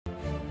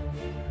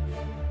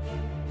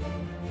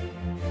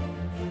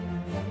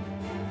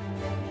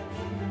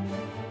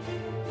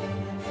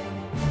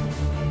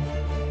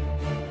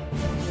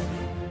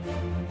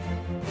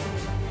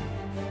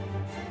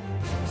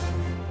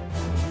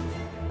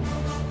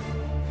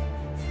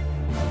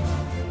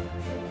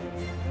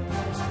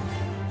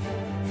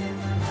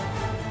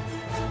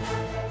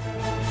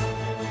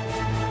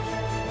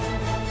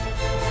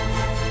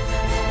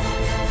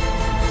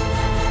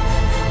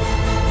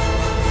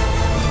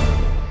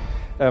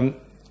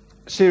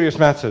Serious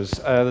matters,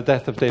 the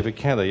death of David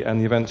Kelly and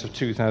the events of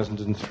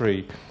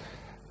 2003.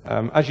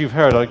 As you've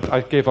heard,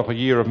 I gave up a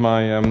year of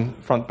my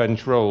front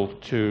bench role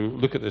to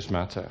look at this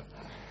matter.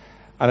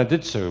 And I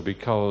did so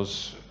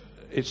because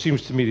it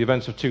seems to me the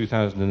events of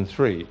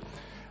 2003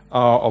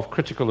 are of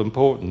critical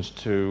importance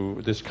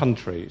to this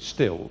country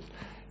still,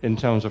 in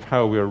terms of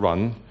how we are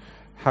run,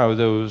 how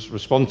those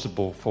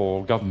responsible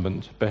for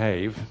government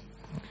behave,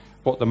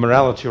 what the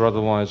morality or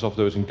otherwise of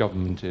those in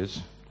government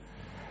is.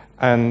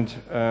 And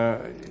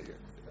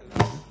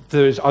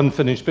there is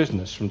unfinished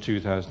business from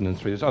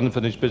 2003. There's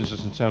unfinished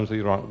business in terms of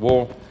the Iraq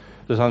War.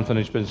 There's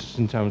unfinished business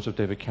in terms of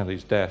David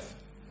Kelly's death.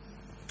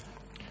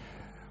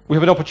 We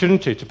have an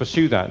opportunity to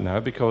pursue that now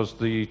because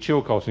the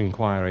Chilcot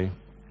inquiry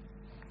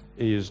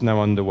is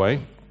now underway.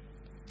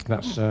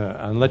 That's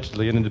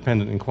allegedly an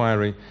independent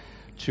inquiry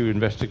to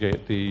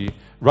investigate the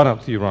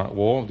run-up to the Iraq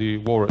War, the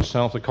war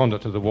itself, the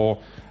conduct of the war,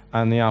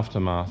 and the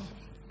aftermath.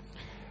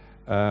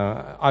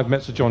 I've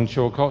met Sir John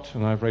Chilcot,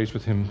 and I've raised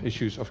with him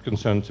issues of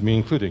concern to me,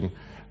 including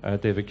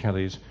David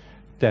Kelly's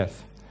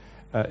death.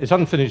 It's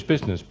unfinished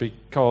business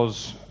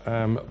because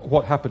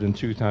what happened in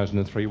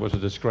 2003 was a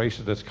disgrace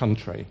to this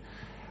country,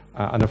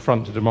 an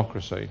affront to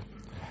democracy,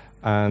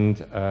 and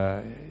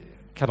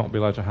cannot be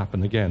allowed to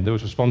happen again.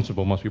 Those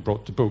responsible must be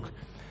brought to book.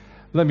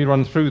 Let me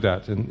run through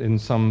that in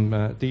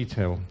some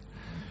detail.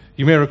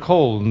 You may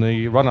recall in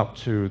the run-up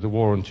to the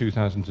war in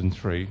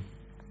 2003,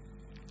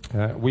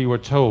 we were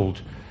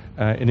told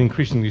in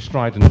increasingly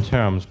strident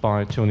terms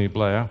by Tony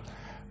Blair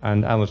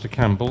and Alistair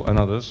Campbell and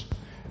others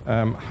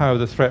how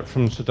the threat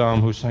from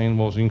Saddam Hussein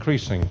was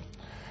increasing,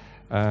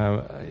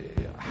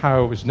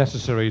 how it was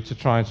necessary to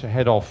try to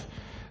head off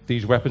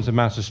these weapons of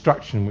mass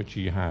destruction which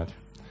he had,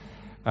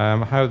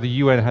 how the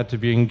UN had to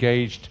be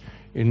engaged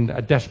in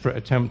a desperate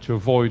attempt to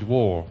avoid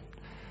war,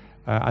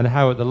 and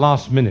how at the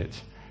last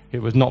minute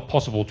it was not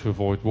possible to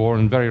avoid war,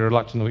 and very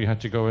reluctantly we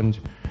had to go and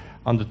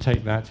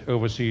undertake that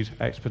overseas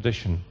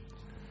expedition.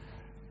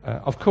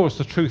 Of course,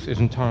 the truth is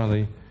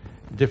entirely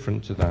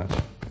different to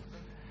that.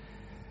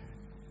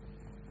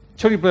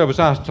 Tony Blair was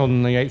asked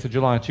on the 8th of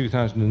July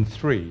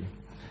 2003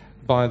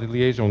 by the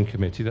Liaison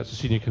Committee, that's the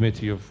senior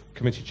committee of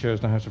committee chairs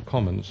in the House of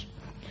Commons,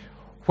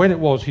 when it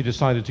was he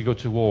decided to go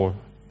to war.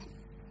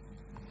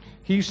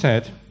 He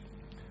said,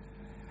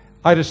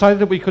 "I decided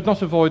that we could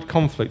not avoid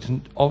conflict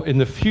in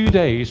the few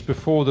days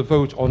before the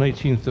vote on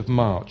 18th of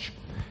March,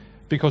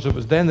 because it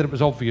was then that it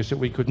was obvious that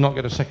we could not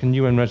get a second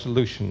UN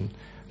resolution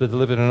that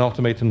delivered an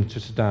ultimatum to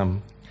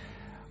Saddam.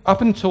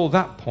 Up until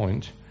that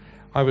point,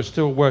 I was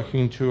still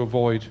working to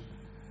avoid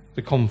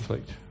the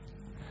conflict."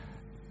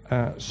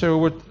 So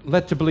we're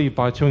led to believe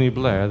by Tony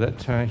Blair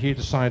that he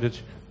decided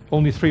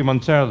only 3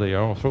 months earlier,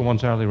 or 3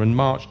 months earlier in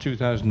March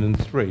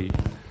 2003,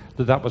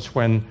 that that was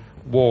when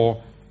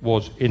war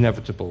was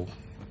inevitable.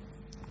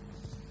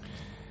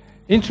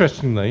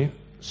 Interestingly,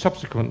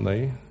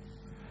 subsequently,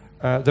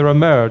 there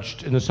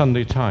emerged in the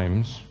Sunday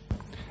Times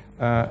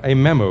a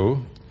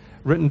memo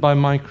written by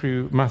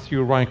Matthew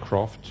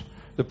Rycroft,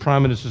 the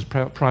Prime Minister's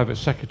private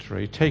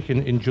secretary,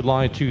 taken in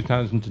July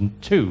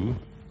 2002,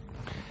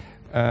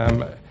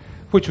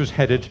 which was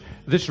headed,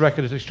 "This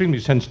record is extremely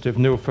sensitive,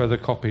 no further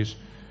copies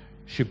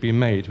should be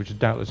made," which is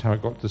doubtless how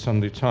it got to the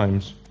Sunday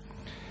Times.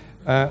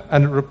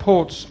 And it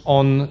reports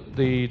on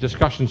the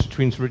discussions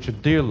between Sir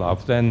Richard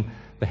Dearlove, then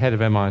the head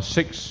of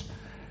MI6,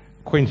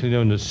 quaintly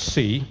known as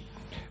C,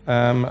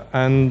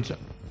 and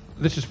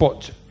this is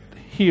what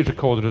he is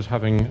recorded as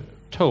having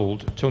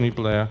told Tony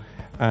Blair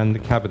and the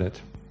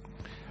cabinet,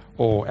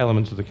 or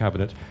elements of the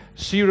cabinet.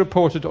 C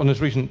reported on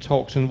his recent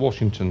talks in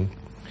Washington.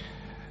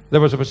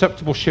 There was a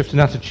perceptible shift in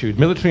attitude.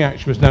 Military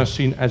action was now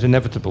seen as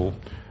inevitable.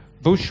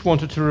 Bush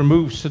wanted to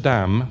remove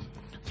Saddam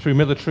through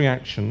military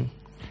action,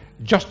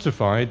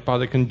 justified by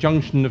the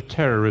conjunction of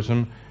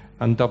terrorism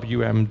and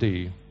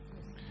WMD.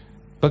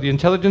 But the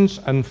intelligence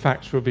and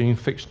facts were being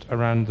fixed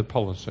around the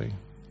policy.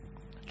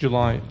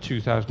 July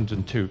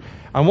 2002.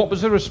 And what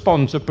was the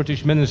response of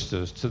British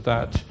ministers to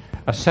that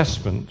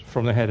assessment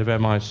from the head of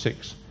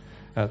MI6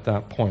 at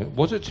that point?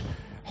 Was it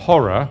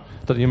horror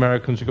that the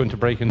Americans were going to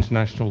break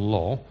international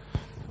law?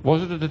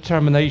 Was it a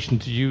determination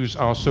to use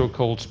our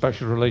so-called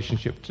special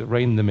relationship to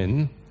rein them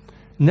in?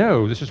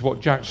 No, this is what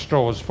Jack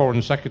Straw's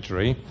Foreign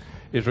Secretary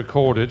is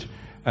recorded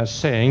as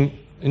saying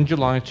in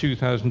July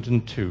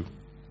 2002.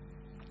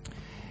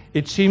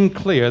 It seemed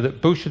clear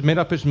that Bush had made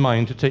up his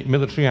mind to take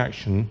military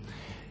action,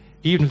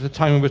 even if the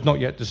timing was not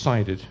yet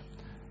decided.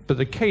 But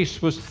the case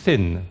was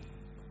thin.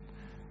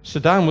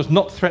 Saddam was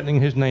not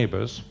threatening his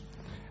neighbors,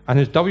 and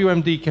his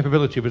WMD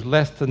capability was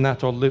less than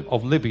that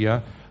of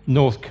Libya,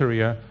 North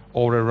Korea,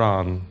 or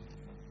Iran.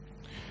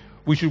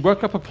 We should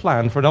work up a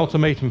plan for an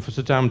ultimatum for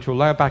Saddam to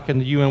allow back in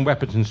the UN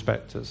weapons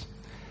inspectors.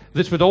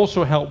 This would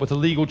also help with a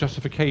legal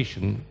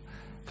justification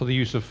for the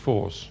use of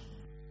force.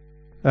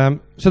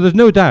 So there's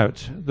no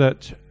doubt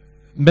that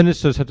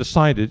ministers had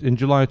decided in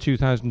July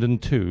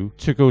 2002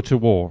 to go to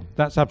war.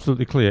 That's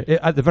absolutely clear.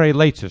 At the very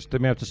latest, they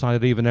may have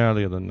decided even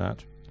earlier than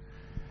that.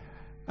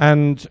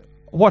 And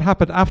what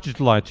happened after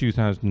July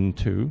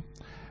 2002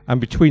 and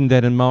between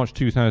then and March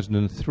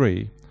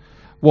 2003,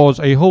 was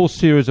a whole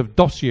series of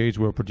dossiers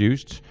were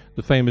produced,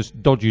 the famous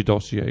dodgy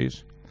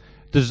dossiers,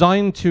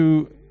 designed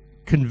to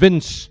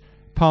convince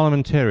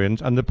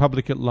parliamentarians and the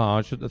public at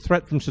large that the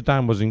threat from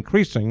Saddam was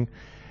increasing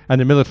and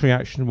the military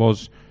action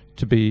was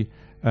to be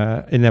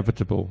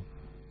inevitable.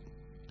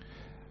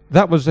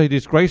 That was a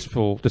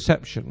disgraceful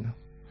deception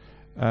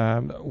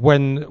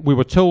when we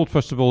were told,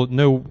 first of all, that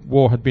no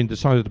war had been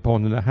decided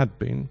upon and it had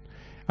been,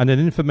 and then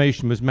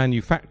information was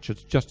manufactured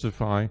to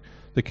justify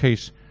the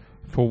case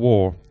for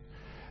war.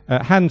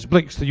 Hans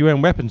Blix, the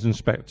UN weapons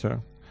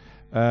inspector,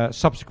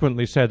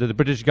 subsequently said that the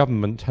British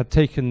government had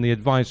taken the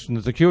advice from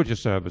the security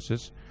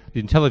services,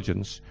 the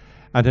intelligence,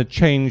 and had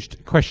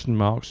changed question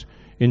marks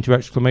into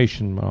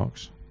exclamation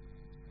marks.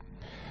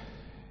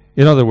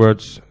 In other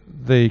words,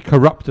 they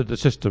corrupted the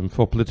system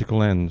for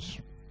political ends.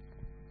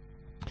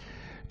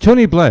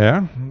 Tony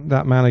Blair,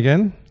 that man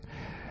again,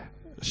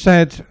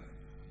 said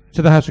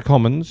to the House of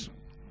Commons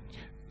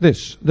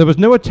this: there was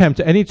no attempt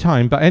at any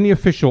time by any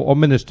official or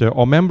minister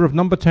or member of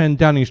Number 10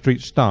 Downing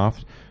Street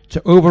staff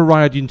to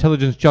override the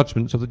intelligence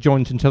judgments of the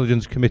Joint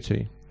Intelligence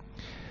Committee.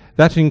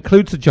 That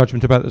includes the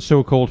judgment about the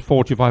so-called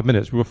 45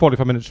 minutes. We were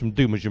 45 minutes from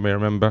doom, as you may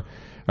remember,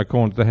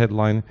 according to the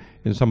headline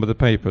in some of the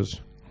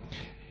papers.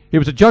 It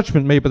was a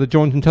judgment made by the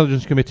Joint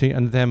Intelligence Committee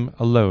and them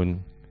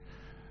alone,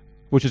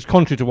 which is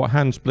contrary to what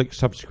Hans Blix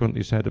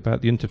subsequently said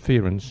about the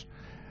interference.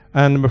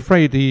 And I'm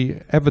afraid the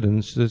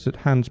evidence is that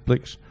Hans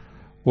Blix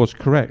was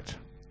correct,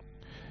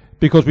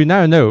 because we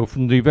now know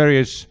from the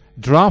various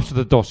drafts of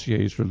the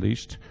dossiers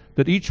released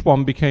that each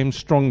one became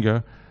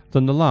stronger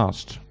than the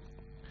last,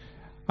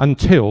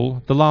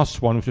 until the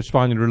last one, which was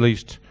finally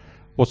released,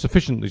 was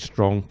sufficiently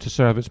strong to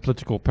serve its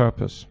political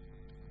purpose.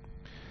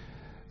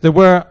 There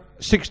were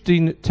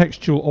 16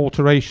 textual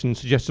alterations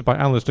suggested by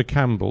Alistair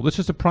Campbell. This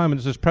is the Prime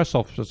Minister's press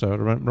officer,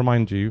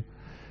 remind you,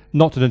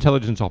 not an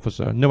intelligence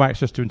officer, no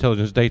access to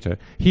intelligence data.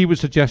 He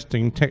was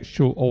suggesting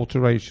textual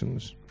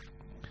alterations.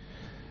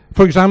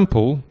 For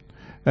example,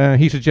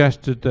 he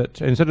suggested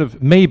that instead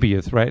of maybe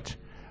a threat,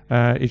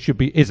 it should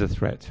be is a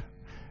threat,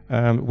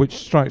 which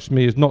strikes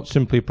me as not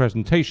simply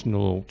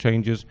presentational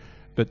changes,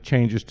 but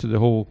changes to the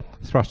whole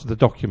thrust of the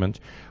document.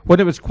 When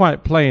it was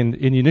quite plain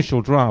in the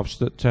initial drafts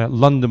that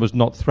London was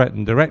not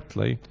threatened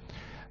directly,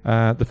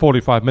 the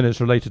 45 minutes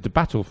related to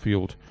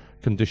battlefield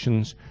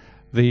conditions,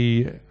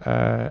 the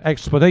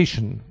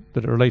explanation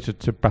that it related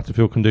to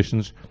battlefield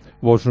conditions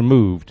was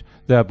removed,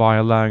 thereby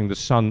allowing the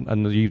Sun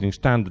and the Evening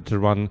Standard to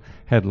run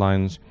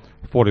headlines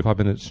 45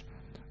 minutes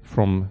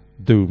from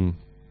doom.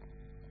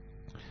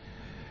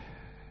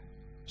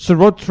 Sir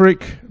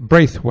Roderick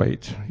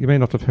Braithwaite, you may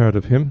not have heard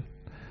of him.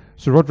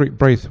 Sir Roderick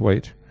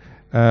Braithwaite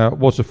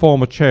was the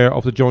former chair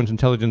of the Joint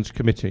Intelligence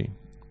Committee.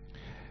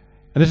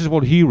 And this is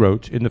what he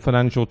wrote in the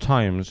Financial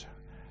Times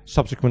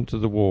subsequent to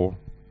the war.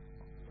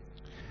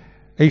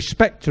 A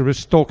spectre is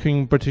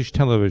stalking British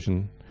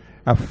television,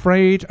 a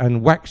frayed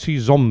and waxy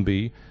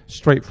zombie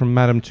straight from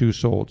Madame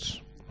Tussauds.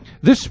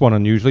 This one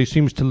unusually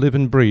seems to live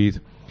and breathe.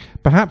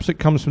 Perhaps it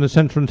comes from the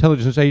Central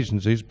Intelligence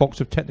Agency's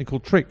box of technical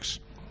tricks,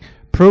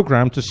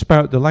 programmed to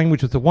spout the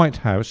language of the White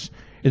House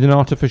in an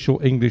artificial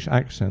English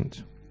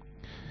accent.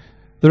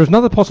 There is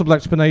another possible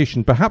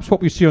explanation. Perhaps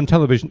what we see on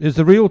television is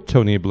the real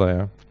Tony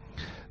Blair,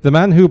 the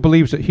man who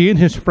believes that he and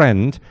his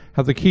friend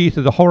have the key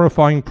to the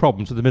horrifying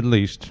problems of the Middle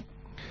East.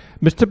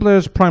 Mr.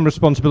 Blair's prime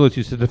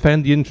responsibility is to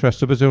defend the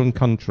interests of his own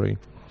country.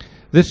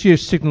 This he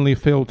has signally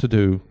failed to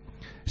do.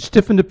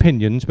 Stiffened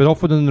opinions, but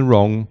often in the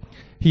wrong,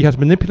 he has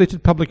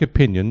manipulated public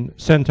opinion,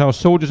 sent our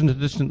soldiers into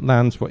distant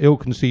lands for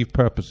ill-conceived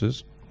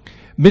purposes,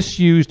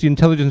 misused the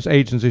intelligence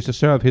agencies to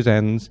serve his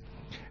ends,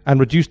 and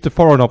reduced the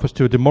Foreign Office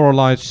to a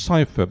demoralized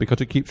cipher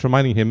because it keeps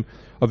reminding him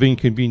of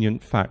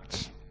inconvenient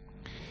facts.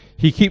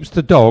 He keeps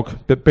the dog,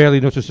 but barely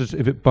notices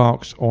if it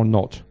barks or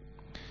not.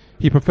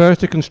 He prefers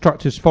to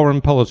construct his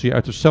foreign policy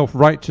out of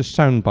self-righteous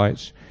sound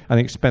bites and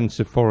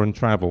expensive foreign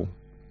travel.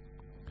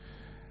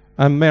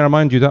 And may I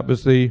remind you, that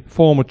was the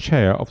former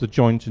chair of the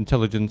Joint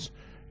Intelligence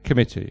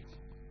Committee,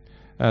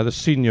 the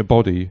senior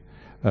body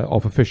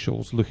of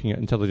officials looking at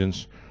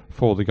intelligence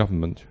for the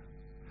government.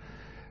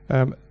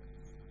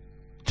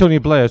 Tony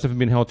Blair has never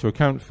been held to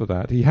account for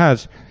that. He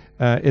has,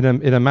 in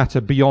a matter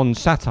beyond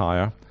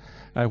satire,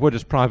 where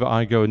does Private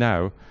Eye go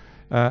now,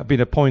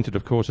 been appointed,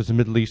 of course, as a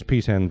Middle East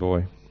peace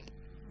envoy.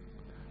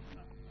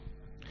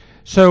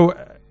 So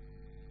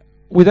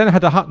we then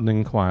had a Hutton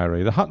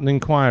inquiry. The Hutton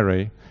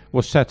inquiry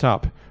was set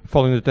up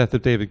following the death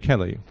of David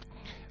Kelly,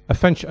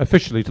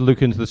 officially to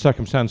look into the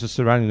circumstances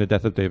surrounding the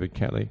death of David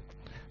Kelly,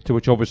 to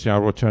which obviously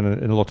I'll return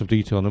in a lot of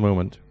detail in a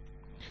moment.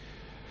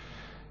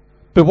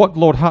 But what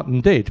Lord Hutton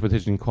did with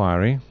his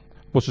inquiry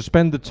was to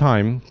spend the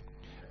time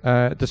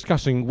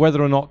discussing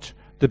whether or not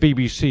the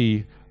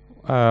BBC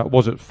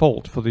was at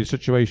fault for the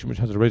situation which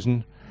has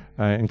arisen,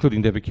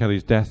 including David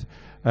Kelly's death,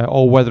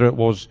 or whether it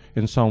was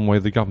in some way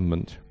the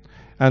government.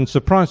 And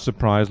surprise,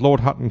 surprise, Lord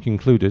Hutton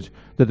concluded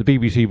that the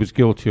BBC was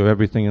guilty of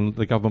everything and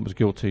the government was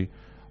guilty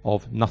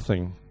of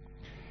nothing.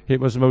 It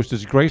was the most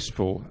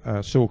disgraceful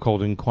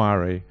so-called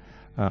inquiry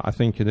I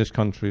think, in this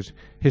country's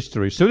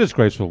history. So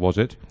disgraceful was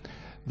it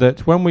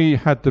that when we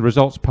had the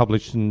results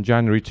published in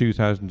January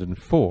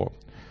 2004,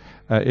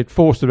 it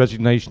forced the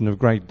resignation of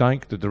Greg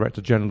Dyke, the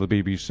Director General of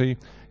the BBC,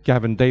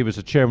 Gavin Davis,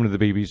 the Chairman of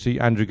the BBC,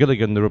 Andrew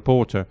Gilligan, the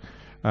reporter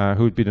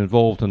who'd been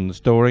involved in the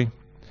story,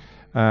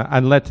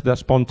 and led to that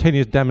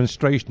spontaneous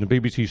demonstration of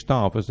BBC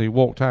staff as they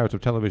walked out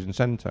of Television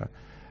Centre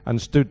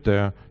and stood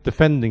there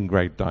defending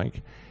Greg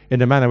Dyke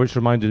in a manner which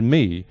reminded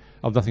me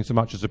of nothing so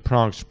much as the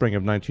Prague Spring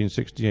of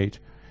 1968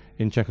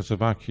 in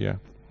Czechoslovakia.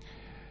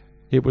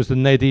 It was the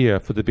nadir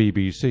for the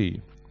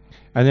BBC.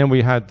 And then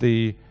we had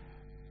the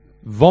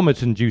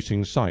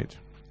vomit-inducing sight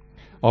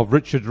of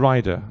Richard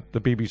Ryder,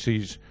 the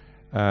BBC's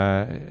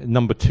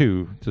number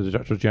 2 to the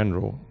Director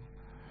General,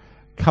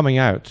 coming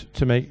out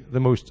to make the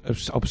most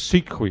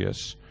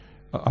obsequious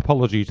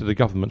apology to the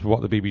government for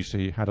what the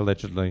BBC had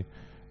allegedly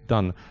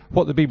done.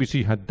 What the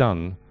BBC had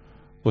done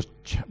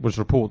was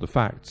report the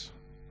facts.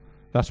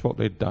 That's what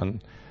they'd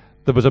done.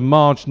 There was a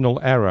marginal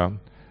error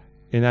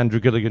in Andrew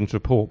Gilligan's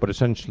report, but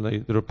essentially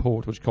the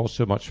report which caused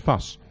so much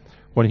fuss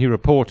when he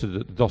reported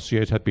that the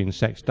dossiers had been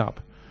sexed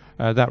up,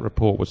 that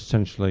report was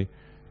essentially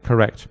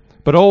correct.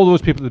 But all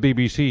those people at the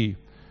BBC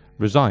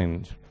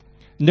resigned.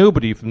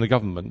 Nobody from the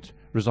government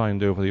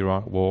resigned over the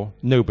Iraq War.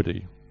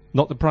 Nobody.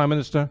 Not the Prime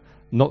Minister,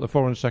 not the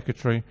Foreign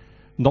Secretary,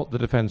 not the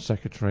Defence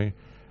Secretary.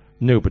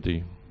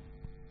 Nobody.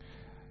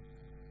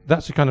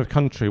 That's the kind of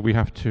country we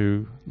have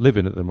to live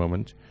in at the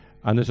moment,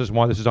 and this is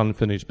why this is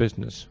unfinished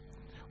business.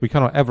 We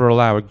cannot ever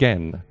allow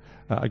again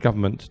a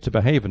government to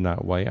behave in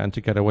that way and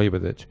to get away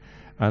with it.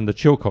 And the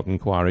Chilcot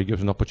inquiry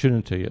gives an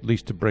opportunity at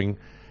least to bring,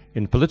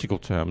 in political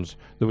terms,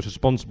 those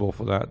responsible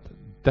for that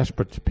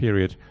desperate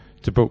period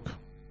to book.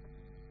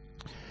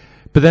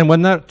 But then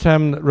when that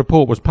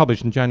report was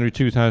published in January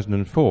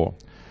 2004,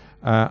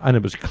 and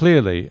it was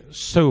clearly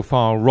so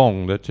far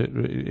wrong that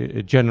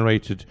it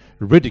generated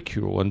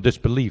ridicule and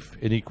disbelief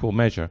in equal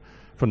measure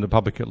from the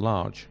public at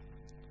large,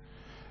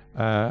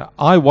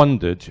 I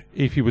wondered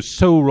if he was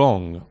so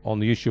wrong on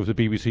the issue of the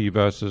BBC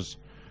versus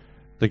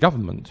the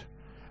government,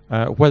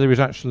 whether he was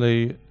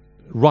actually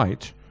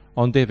right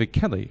on David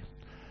Kelly.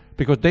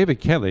 Because David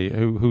Kelly,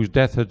 whose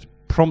death had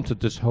prompted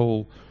this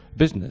whole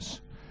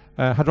business,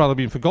 had rather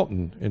been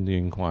forgotten in the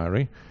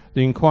inquiry.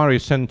 The inquiry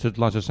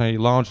centred, as I say,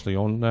 largely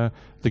on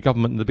the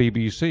government and the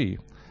BBC,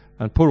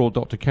 and poor old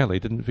Dr. Kelly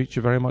didn't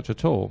feature very much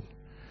at all.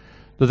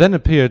 There then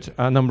appeared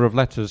a number of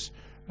letters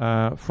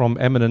from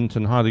eminent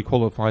and highly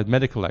qualified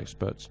medical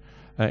experts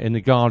in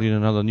The Guardian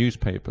and other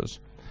newspapers,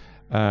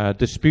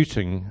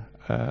 disputing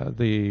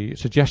the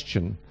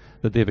suggestion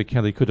that David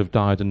Kelly could have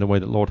died in the way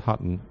that Lord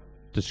Hutton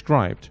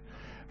described,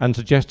 and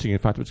suggesting, in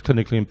fact, it was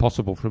clinically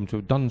impossible for him to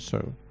have done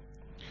so.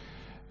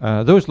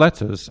 Those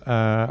letters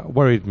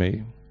worried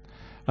me,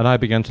 and I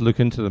began to look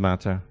into the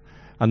matter.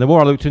 And the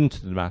more I looked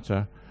into the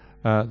matter,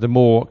 the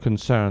more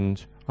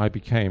concerned I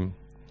became.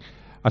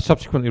 I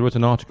subsequently wrote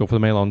an article for the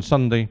Mail on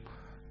Sunday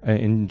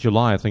in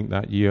July, I think,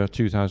 that year,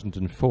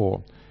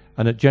 2004,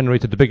 and it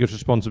generated the biggest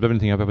response of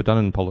anything I've ever done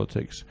in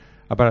politics.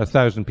 About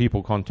 1,000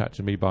 people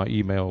contacted me by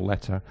email,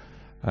 letter,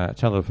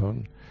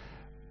 telephone.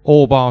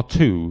 All bar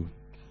 2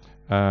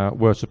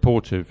 were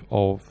supportive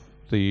of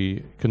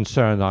the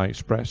concern I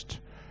expressed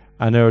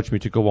and urged me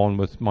to go on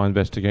with my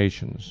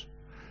investigations.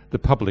 The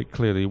public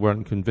clearly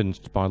weren't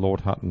convinced by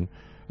Lord Hutton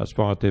as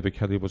far as David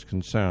Kelly was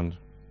concerned.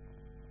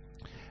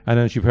 And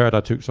as you've heard,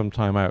 I took some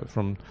time out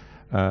from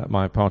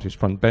my party's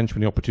front bench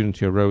when the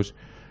opportunity arose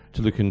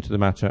to look into the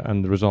matter,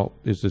 and the result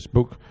is this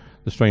book,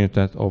 The Strange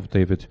Death of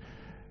David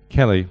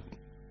Kelly.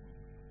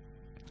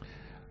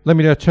 Let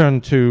me now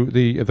turn to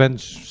the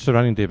events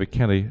surrounding David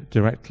Kelly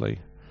directly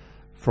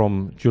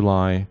from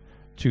July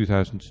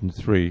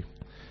 2003.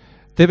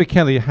 David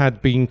Kelly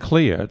had been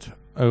cleared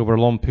over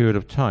a long period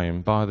of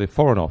time by the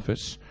Foreign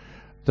Office,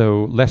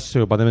 though less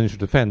so by the Ministry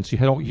of Defence.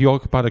 He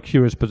occupied a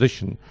curious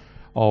position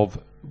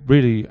of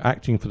really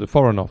acting for the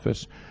Foreign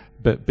Office,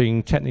 but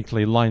being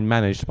technically line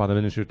managed by the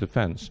Ministry of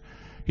Defence.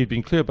 He'd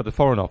been cleared by the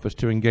Foreign Office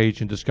to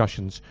engage in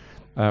discussions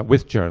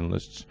with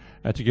journalists,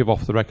 to give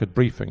off-the-record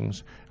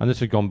briefings, and this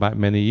had gone back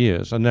many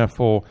years. And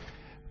therefore,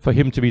 for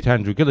him to meet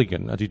Andrew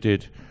Gilligan, as he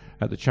did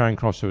at the Charing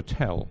Cross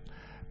Hotel,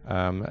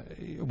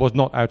 was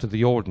not out of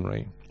the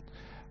ordinary.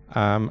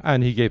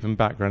 And he gave him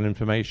background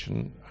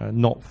information,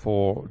 not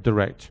for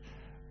direct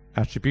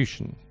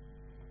attribution.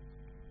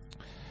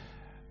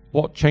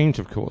 What changed,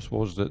 of course,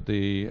 was that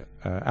the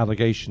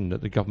allegation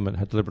that the government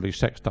had deliberately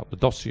sexed up the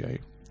dossier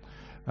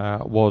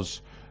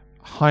was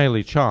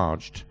highly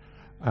charged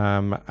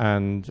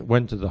and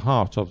went to the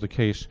heart of the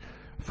case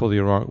for the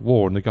Iraq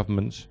War and the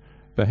government's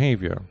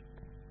behaviour.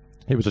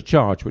 It was a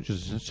charge which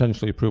is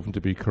essentially proven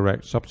to be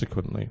correct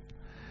subsequently.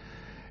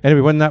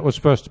 Anyway, when that was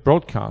first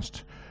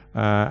broadcast,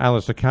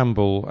 Alistair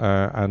Campbell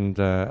and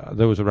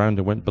those around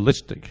him went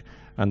ballistic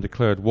and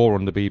declared war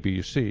on the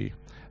BBC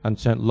and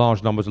sent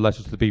large numbers of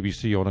letters to the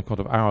BBC on a kind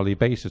of hourly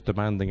basis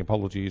demanding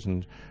apologies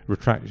and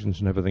retractions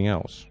and everything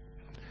else.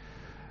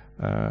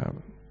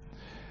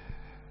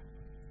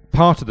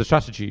 part of the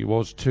strategy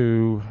was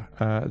to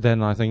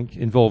then, I think,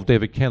 involve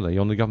David Kelly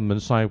on the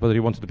government side, whether he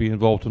wanted to be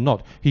involved or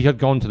not. He had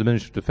gone to the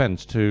Ministry of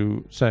Defence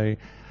to say,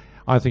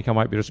 I think I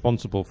might be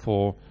responsible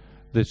for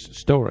this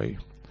story,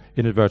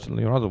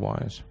 inadvertently or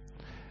otherwise.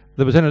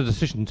 There was then a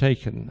decision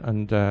taken,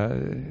 and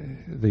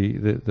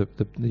the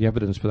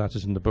evidence for that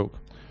is in the book,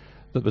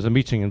 that there was a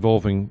meeting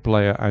involving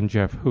Blair and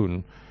Jeff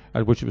Hoon,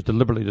 at which it was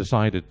deliberately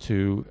decided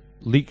to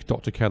leak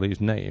Dr.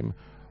 Kelly's name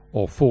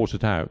or force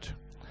it out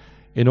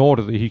in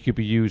order that he could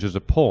be used as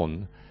a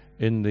pawn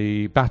in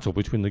the battle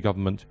between the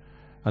government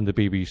and the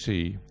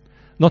BBC.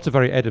 Not a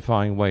very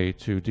edifying way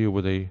to deal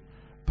with a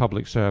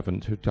public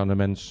servant who'd done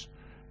immense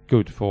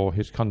good for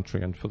his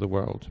country and for the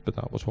world, but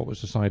that was what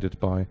was decided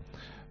by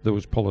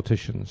those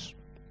politicians.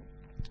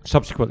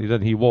 Subsequently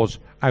then he was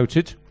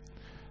outed,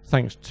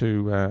 thanks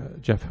to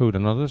Jeff Hoon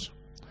and others,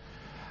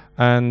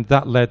 and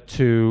that led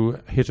to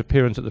his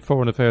appearance at the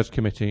Foreign Affairs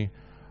Committee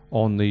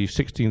on the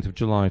 16th of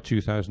July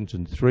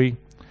 2003,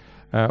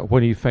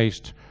 when he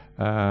faced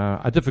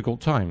a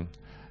difficult time.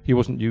 He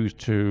wasn't used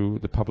to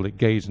the public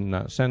gaze in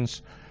that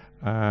sense,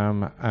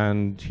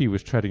 and he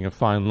was treading a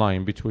fine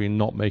line between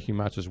not making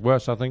matters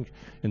worse, I think,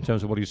 in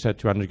terms of what he said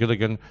to Andrew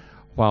Gilligan,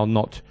 while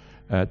not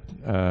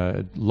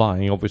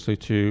lying, obviously,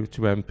 to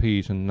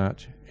MPs in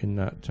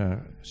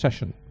that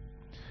session.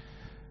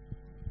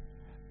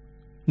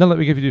 Now let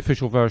me give you the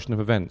official version of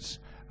events,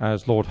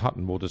 as Lord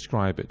Hutton will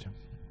describe it.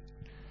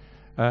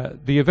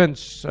 The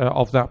events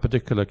of that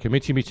particular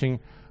committee meeting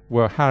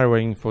were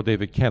harrowing for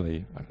David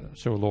Kelly,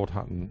 so Lord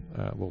Hutton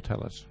will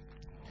tell us.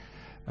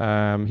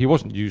 He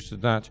wasn't used to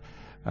that.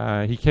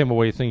 He came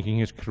away thinking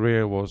his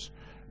career was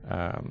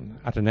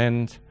at an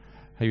end.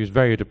 He was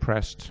very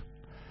depressed.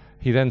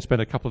 He then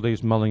spent a couple of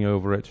days mulling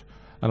over it,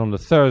 and on the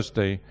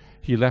Thursday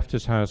he left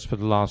his house for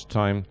the last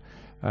time,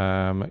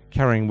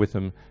 carrying with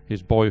him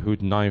his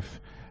boyhood knife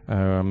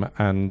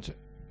and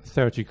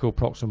 30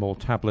 coproximol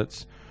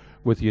tablets,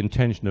 with the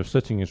intention of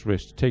slitting his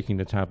wrist, taking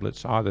the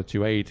tablets either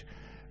to aid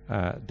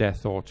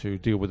death or to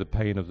deal with the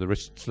pain of the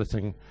wrist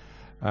slitting,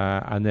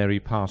 and there he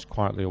passed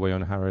quietly away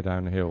on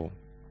Harrowdown Hill.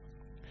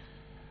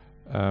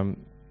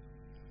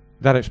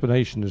 That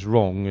explanation is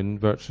wrong in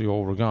virtually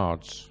all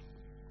regards.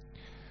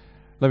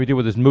 Let me deal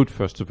with his mood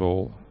first of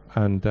all,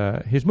 and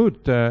his mood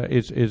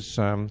is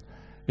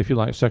if you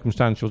like,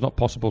 circumstantial. It's not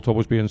possible to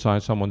always be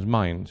inside someone's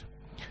mind,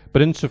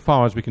 but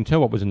insofar as we can tell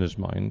what was in his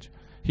mind,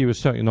 he was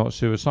certainly not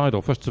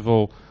suicidal. First of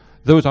all,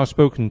 those I've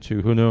spoken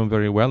to who know him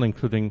very well,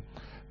 including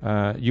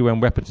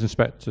UN Weapons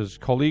Inspector's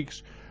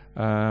colleagues,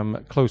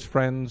 close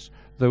friends,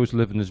 those who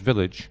live in his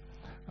village,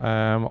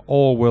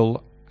 all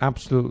will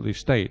absolutely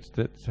state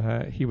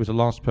that he was the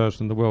last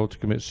person in the world to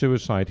commit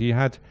suicide. He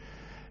had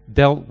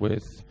dealt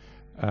with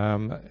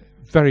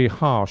very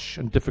harsh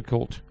and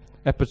difficult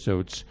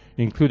episodes,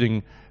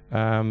 including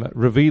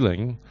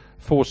revealing,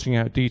 forcing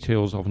out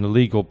details of an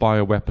illegal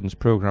bioweapons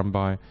program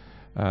by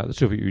the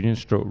Soviet Union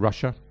 /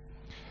 Russia,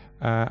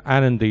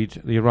 and indeed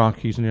the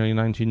Iraqis in the early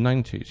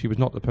 1990s. He was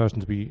not the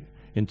person to be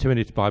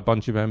intimidated by a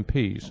bunch of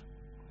MPs.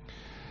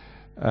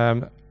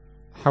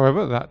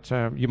 However,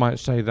 that you might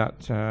say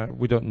that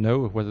we don't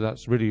know whether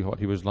that's really what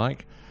he was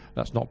like.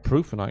 That's not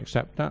proof, and I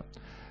accept that.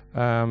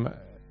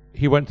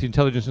 He went to the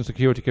Intelligence and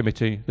Security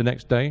Committee the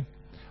next day,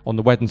 on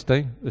the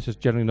Wednesday. This is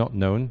generally not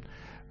known,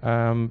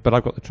 but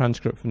I've got the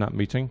transcript from that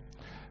meeting.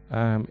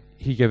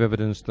 He gave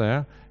evidence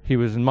there. He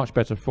was in much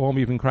better form,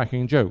 even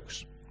cracking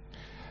jokes.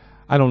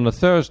 And on the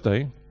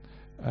Thursday,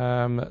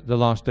 the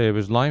last day of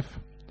his life,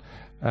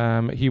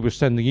 he was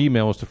sending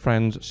emails to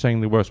friends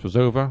saying the worst was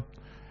over,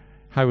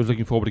 how he was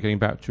looking forward to getting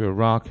back to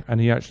Iraq,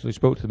 and he actually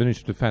spoke to the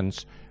Ministry of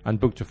Defence and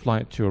booked a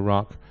flight to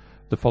Iraq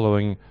the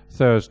following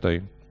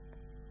Thursday.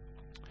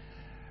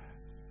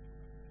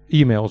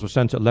 Emails were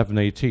sent at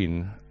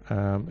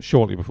 11:18,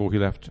 shortly before he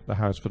left the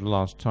house for the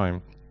last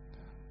time.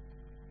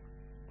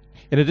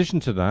 In addition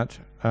to that,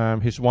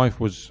 his wife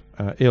was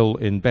ill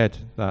in bed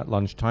that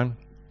lunchtime,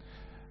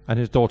 and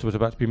his daughter was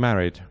about to be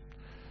married.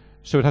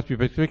 So it had to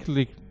be a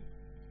particularly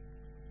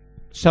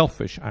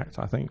selfish act,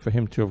 I think, for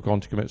him to have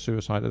gone to commit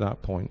suicide at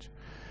that point.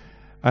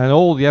 And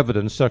all the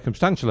evidence,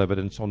 circumstantial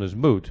evidence on his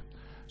mood,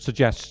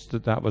 suggests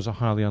that that was a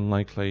highly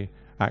unlikely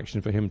action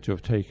for him to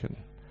have taken.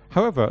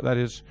 However, that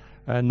is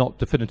not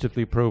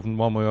definitively proven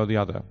one way or the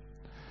other.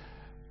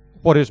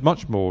 What is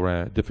much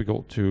more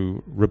difficult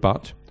to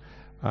rebut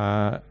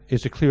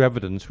is the clear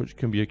evidence which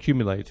can be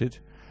accumulated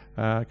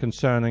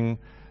concerning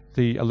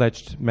the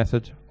alleged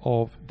method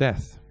of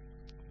death.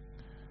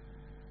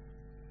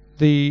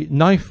 The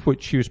knife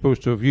which he was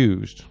supposed to have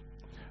used,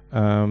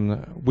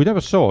 we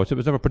never saw it. It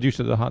was never produced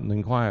at the Hutton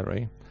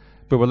inquiry,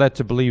 but we're led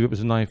to believe it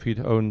was a knife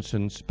he'd owned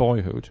since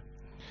boyhood.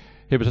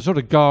 It was a sort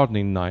of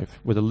gardening knife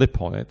with a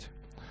lip on it.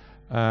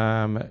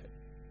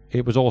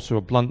 It was also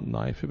a blunt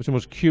knife. It was the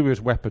most curious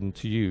weapon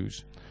to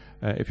use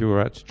if you were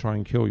out to try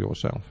and kill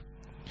yourself.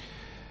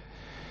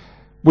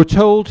 We're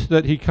told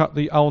that he cut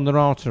the ulnar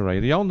artery.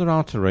 The ulnar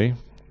artery,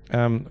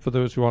 for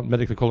those who aren't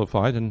medically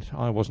qualified, and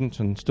I wasn't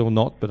and still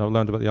not, but I've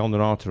learned about the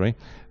ulnar artery,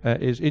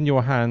 is in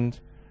your hand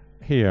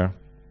here.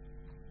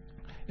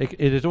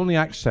 It is only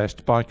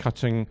accessed by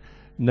cutting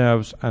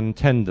nerves and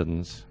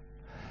tendons.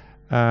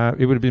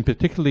 It would have been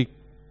particularly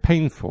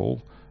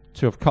painful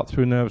to have cut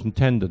through nerves and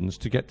tendons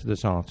to get to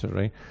this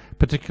artery,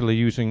 particularly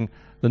using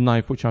the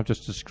knife which I've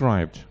just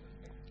described.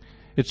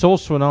 It's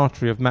also an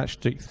artery of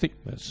matchstick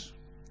thickness,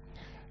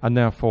 and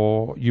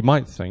therefore you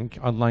might think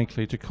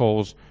unlikely to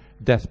cause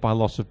death by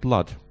loss of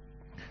blood,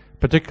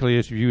 particularly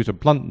as you use a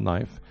blunt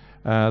knife.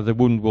 The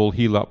wound will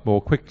heal up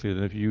more quickly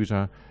than if you use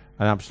an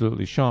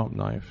absolutely sharp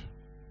knife.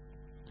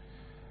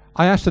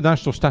 I asked the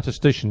national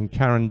statistician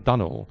Karen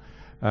Dunnell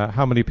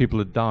how many people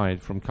had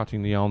died from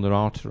cutting the ulnar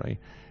artery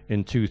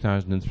in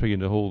 2003 in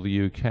the whole of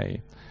the UK.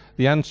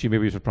 The answer, you may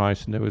be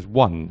surprised to know, is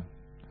 1,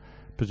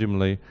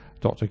 presumably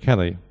Dr.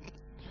 Kelly.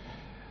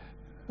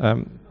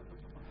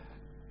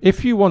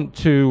 If you want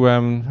to,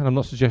 and I'm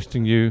not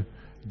suggesting you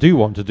do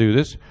want to do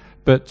this,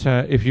 but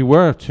if you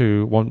were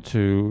to want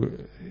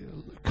to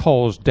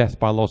cause death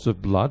by loss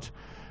of blood,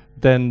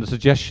 then the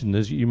suggestion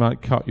is you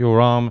might cut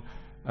your arm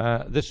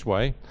this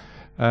way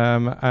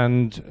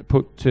and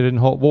put it in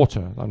hot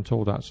water. I'm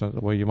told that's the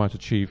way you might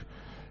achieve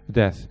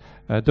death.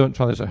 Don't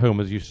try this at home,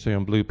 as you used to say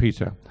on Blue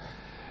Peter.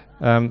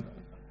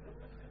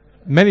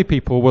 Many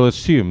people will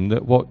assume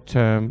that what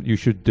you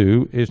should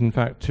do is, in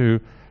fact, to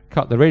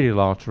cut the radial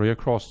artery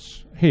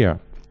across here,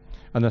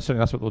 and that's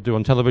what they'll do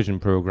on television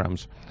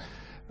programs.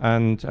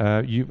 And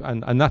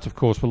that, of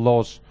course,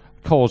 will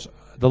cause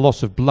the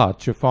loss of blood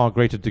to a far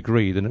greater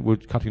degree than it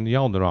would cutting the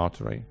ulnar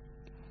artery.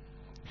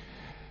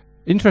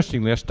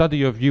 Interestingly, a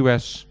study of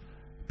US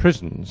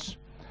prisons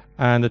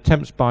and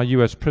attempts by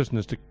US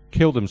prisoners to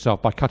kill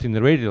themselves by cutting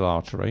the radial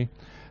artery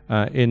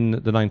in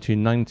the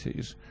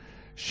 1990s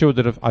showed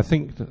that I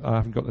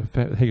haven't got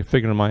the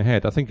figure in my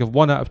head, I think of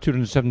 1 out of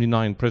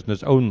 279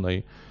 prisoners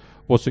only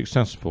was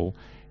successful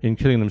in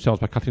killing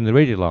themselves by cutting the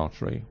radial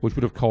artery, which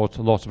would have caused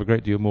a loss of a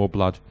great deal more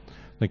blood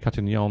than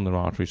cutting the ulnar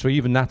artery. So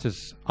even that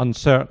is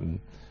uncertain,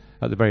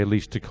 at the very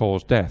least, to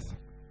cause death.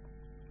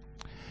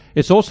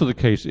 It's also the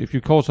case if you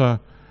cause a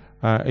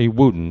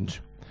wound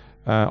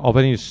of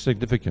any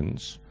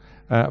significance,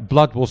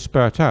 blood will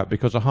spurt out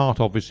because the heart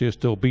obviously is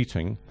still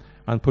beating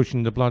and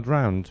pushing the blood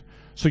round.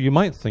 So you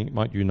might think,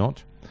 might you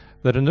not,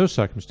 that in those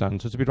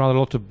circumstances there'd be rather a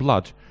lot of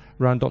blood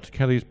around Dr.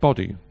 Kelly's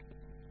body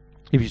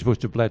if he's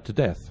supposed to have bled to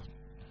death.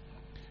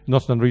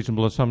 Not an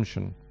unreasonable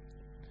assumption.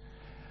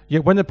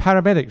 Yet when the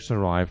paramedics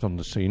arrived on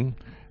the scene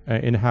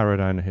in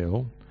Harrowdown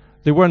Hill,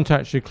 they weren't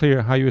actually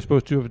clear how you were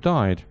supposed to have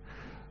died.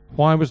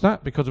 Why was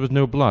that? Because there was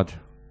no blood.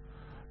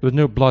 There was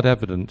no blood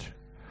evident.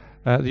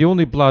 The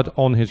only blood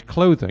on his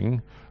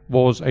clothing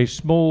was a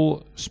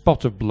small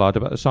spot of blood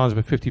about the size of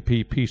a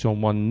 50p piece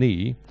on one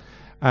knee,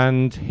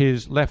 and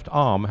his left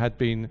arm had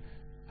been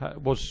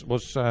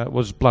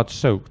was blood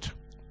soaked.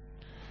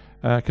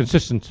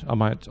 Consistent, I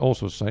might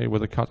also say,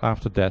 with a cut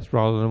after death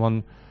rather than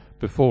one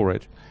before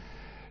it.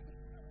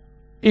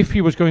 If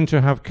he was going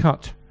to have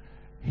cut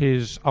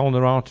his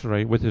ulnar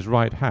artery with his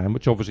right hand,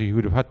 which obviously he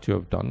would have had to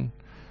have done,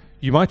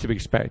 you might have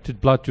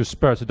expected blood to have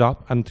spurted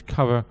up and to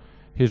cover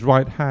his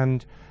right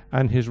hand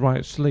and his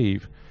right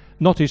sleeve.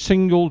 Not a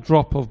single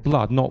drop of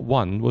blood, not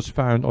one, was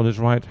found on his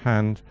right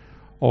hand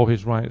or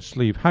his right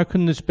sleeve. How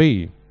can this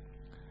be?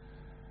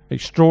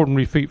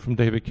 Extraordinary feat from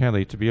David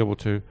Kelly to be able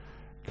to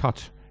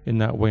cut in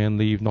that way and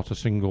leave not a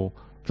single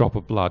drop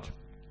of blood.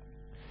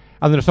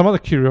 And there are some other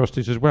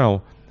curiosities as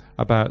well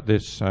about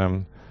this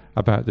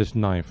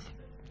knife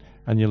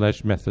and the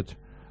alleged method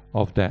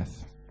of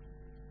death.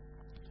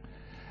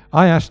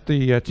 I asked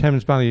the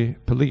Thames Valley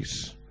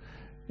Police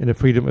in a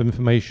Freedom of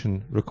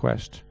Information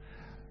request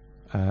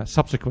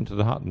subsequent to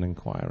the Hutton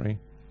inquiry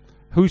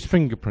whose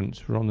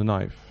fingerprints were on the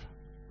knife.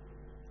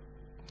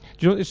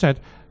 Do you know what they said?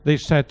 They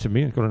said to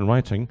me, I've got it in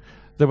writing,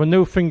 there were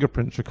no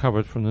fingerprints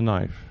recovered from the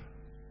knife.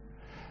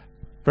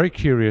 Very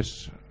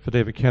curious for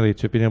David Kelly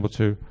to have been able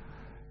to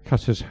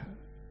cut his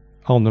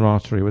ulnar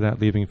artery without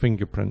leaving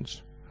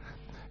fingerprints.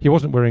 He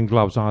wasn't wearing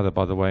gloves either,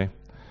 by the way,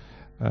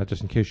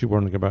 just in case you're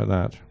wondering about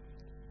that.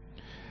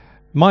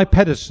 My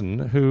Pedersen,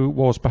 who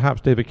was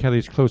perhaps David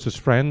Kelly's closest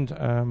friend,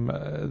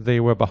 they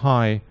were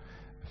Baha'i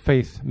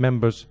faith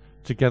members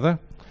together.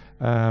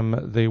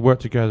 They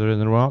worked together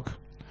in Iraq.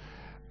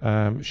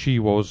 She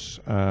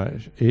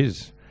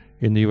is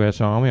in the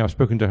US Army. I've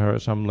spoken to her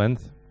at some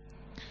length.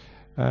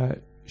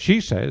 She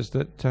says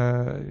that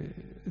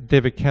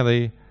David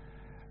Kelly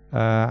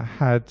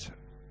had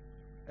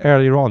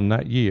earlier on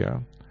that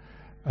year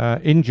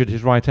injured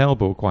his right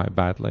elbow quite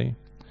badly,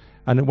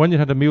 and when they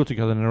had a meal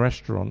together in a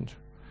restaurant,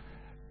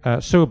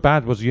 so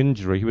bad was the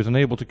injury he was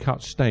unable to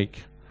cut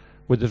steak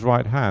with his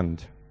right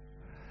hand,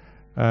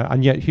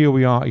 and yet here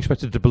we are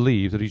expected to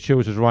believe that he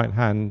chose his right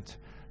hand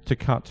to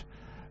cut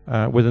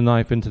with a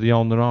knife into the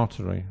ulnar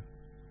artery.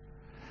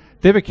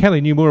 David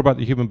Kelly knew more about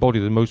the human body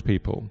than most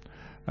people.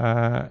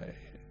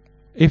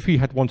 If he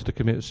had wanted to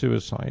commit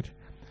suicide,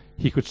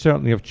 he could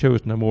certainly have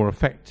chosen a more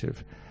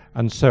effective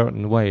and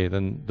certain way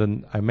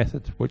than a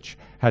method which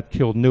had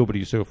killed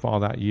nobody so far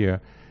that year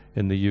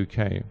in the UK.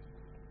 It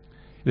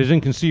is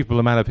inconceivable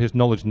a man of his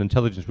knowledge and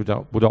intelligence would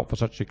opt for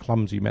such a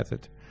clumsy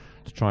method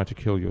to try to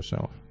kill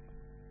yourself.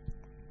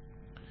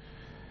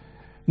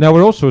 Now,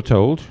 we're also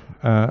told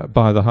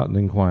by the Hutton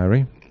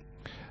inquiry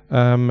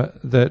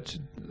that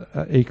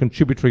a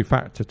contributory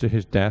factor to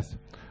his death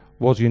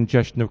was the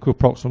ingestion of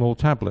coproximol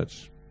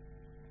tablets.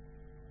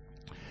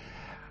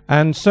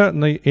 And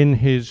certainly in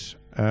his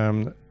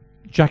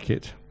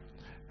jacket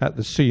at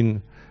the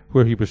scene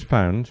where he was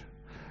found,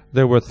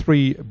 there were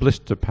 3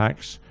 blister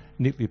packs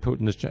neatly put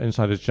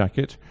inside his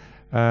jacket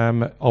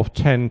of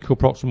 10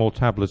 coproximol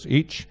tablets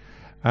each,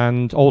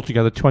 and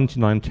altogether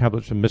 29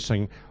 tablets were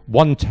missing.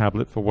 1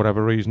 tablet, for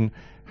whatever reason,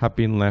 had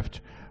been left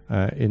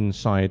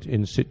inside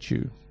in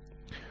situ.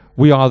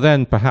 We are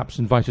then perhaps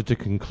invited to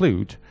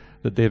conclude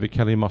that David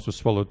Kelly must have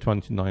swallowed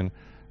 29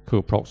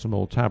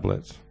 coproximol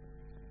tablets.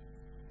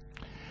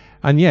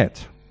 And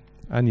yet,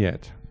 the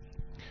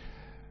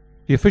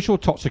official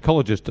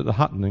toxicologist at the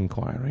Hutton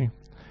inquiry,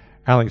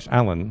 Alex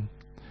Allen,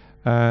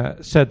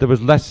 said there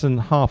was less than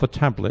half a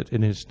tablet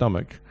in his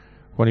stomach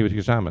when he was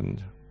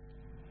examined.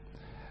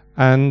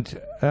 And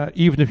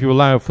even if you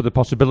allow for the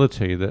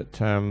possibility that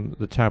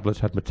the tablets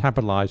had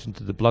metabolized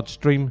into the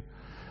bloodstream,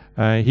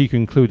 he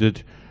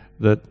concluded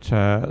that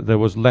there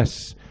was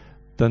less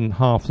than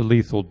half the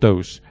lethal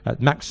dose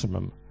at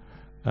maximum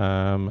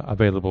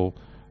available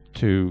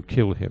to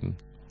kill him.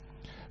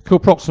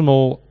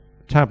 Coproximol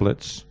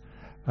tablets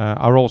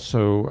are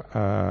also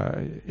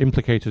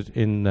implicated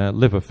in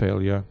liver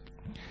failure.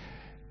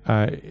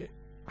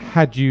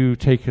 Had you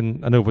taken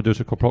an overdose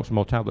of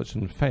coproximol tablets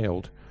and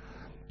failed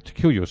to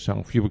kill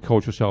yourself, you would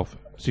cause yourself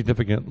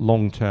significant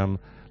long-term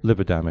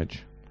liver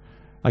damage.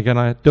 Again,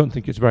 I don't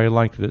think it's very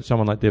likely that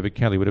someone like David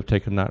Kelly would have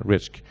taken that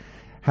risk.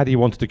 Had he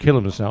wanted to kill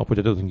himself, which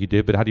I don't think he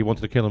did, but had he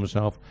wanted to kill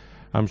himself,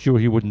 I'm sure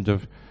he wouldn't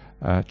have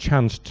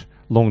chanced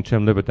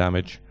long-term liver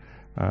damage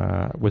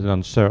with an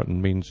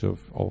uncertain means of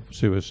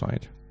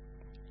suicide.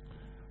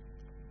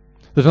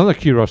 There's another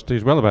curiosity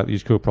as well about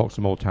these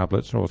coproximol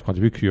tablets, or quite a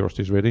few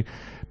curiosities really,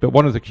 but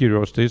one of the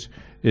curiosities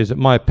is that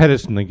Maya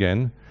Pedersen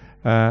again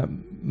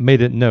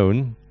made it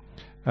known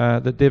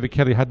that David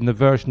Kelly had an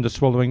aversion to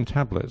swallowing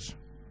tablets.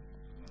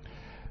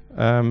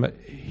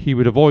 He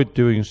would avoid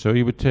doing so.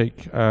 He would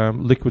take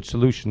liquid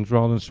solutions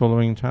rather than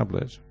swallowing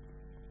tablets.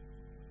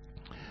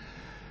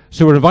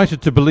 So we're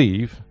invited to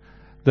believe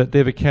that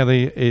David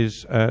Kelly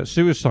is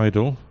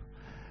suicidal,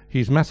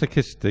 he's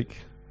masochistic,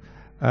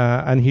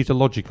 and he's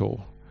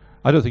illogical.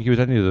 I don't think he was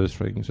any of those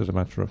things, as a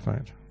matter of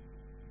fact.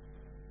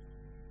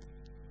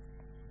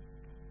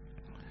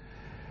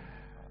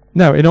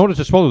 Now, in order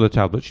to swallow the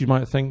tablets, you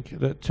might think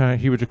that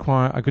he would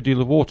require a good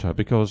deal of water,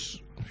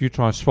 because if you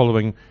try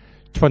swallowing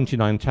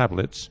 29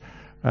 tablets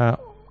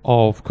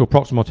of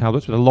coproximol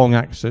tablets with a long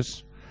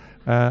axis,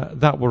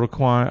 that will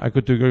require a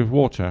good degree of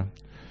water.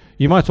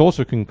 You might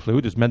also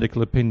conclude, as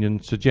medical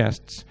opinion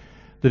suggests,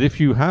 that if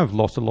you have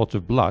lost a lot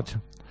of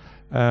blood,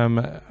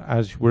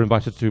 as we're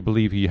invited to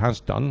believe he has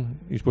done,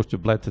 he's supposed to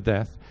have bled to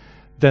death,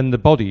 then the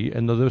body,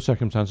 in those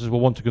circumstances, will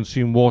want to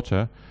consume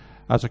water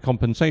as a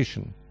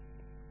compensation.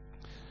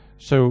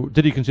 So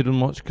did he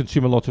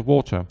consume a lot of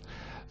water?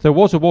 There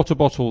was a water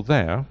bottle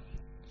there.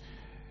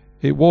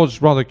 It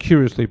was rather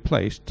curiously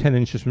placed, 10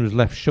 inches from his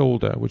left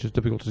shoulder, which is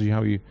difficult to see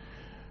how you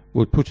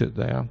would put it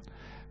there.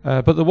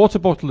 But the water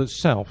bottle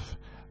itself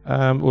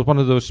was one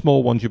of those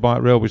small ones you buy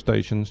at railway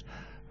stations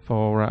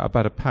for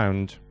about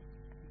 £1.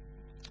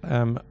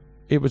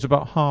 It was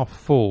about half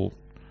full.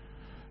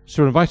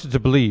 So we're invited to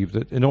believe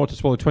that in order to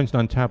swallow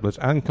 29 tablets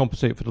and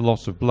compensate for the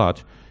loss of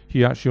blood,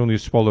 he actually only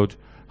swallowed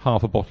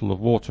half a bottle of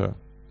water.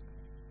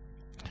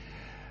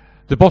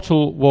 The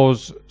bottle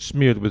was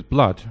smeared with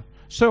blood.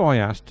 So I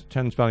asked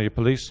Thames Valley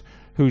Police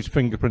whose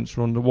fingerprints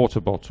were on the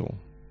water bottle.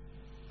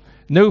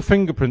 No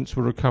fingerprints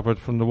were recovered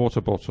from the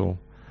water bottle,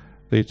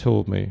 they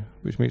told me,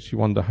 which makes you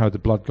wonder how the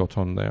blood got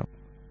on there.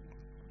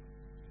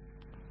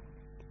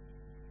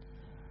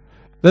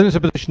 Then there's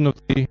a position of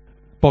the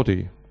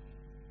body.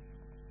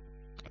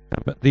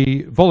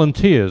 The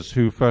volunteers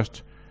who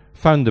first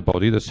found the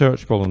body, the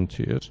search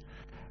volunteers,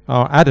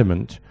 are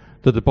adamant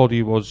that the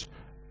body was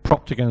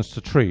propped against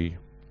a tree,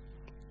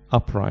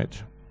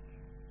 upright,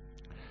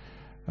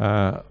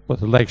 with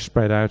the legs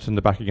spread out and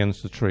the back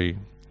against the tree,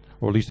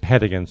 or at least the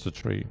head against the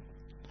tree.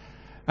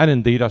 And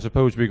indeed, I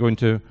suppose we're going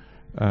to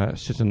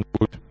sit in the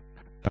wood,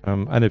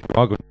 and if you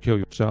are going to kill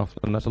yourself,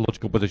 then that's a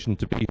logical position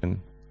to be in.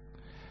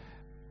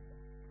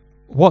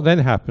 What then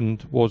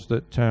happened was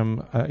that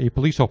a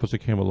police officer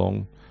came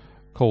along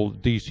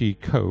called DC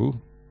Coe.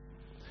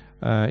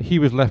 He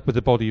was left with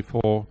the body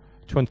for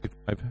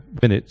 25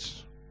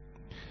 minutes.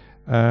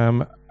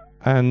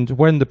 And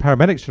when the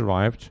paramedics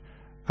arrived,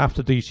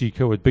 after DC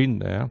Coe had been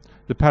there,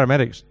 the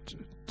paramedics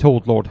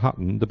told Lord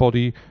Hutton the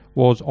body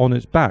was on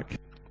its back,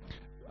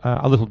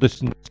 a little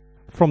distance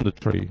from the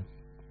tree.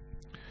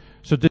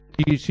 So did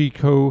DC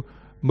Coe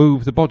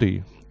move the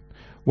body?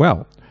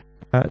 Well,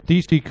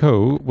 DC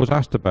Coe was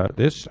asked about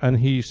this, and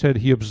he said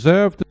he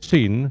observed the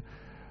scene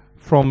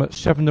from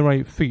 7 or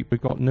 8 feet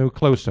but got no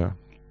closer.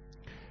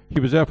 He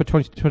was there for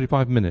 20 to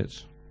 25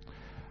 minutes.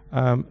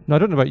 Now, I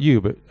don't know about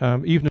you, but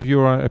even if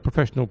you're a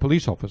professional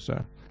police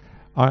officer,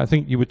 I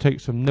think you would take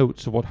some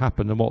notes of what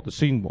happened and what the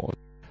scene was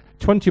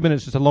 20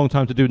 minutes is a long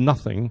time to do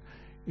nothing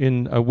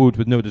in a wood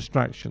with no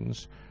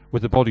distractions,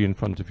 with the body in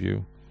front of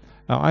you.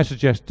 I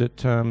suggest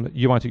that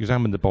you might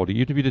examine the body.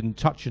 Even if you didn't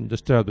touch and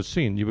disturb the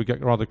scene, you would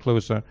get rather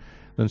closer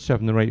than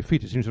 7 or 8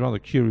 feet. It seems a rather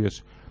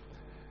curious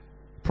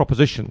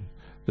proposition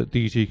that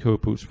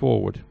DZ puts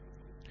forward.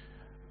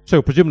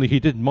 So presumably he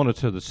did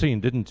monitor the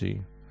scene, didn't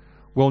he?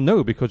 Well,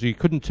 no, because he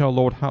couldn't tell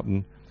Lord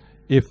Hutton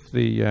if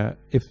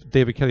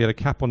David Kelly had a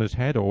cap on his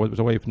head or whether it was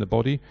away from the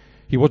body.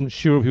 He wasn't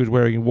sure if he was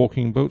wearing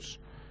walking boots.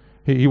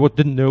 He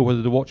didn't know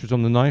whether the watch was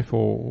on the knife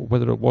or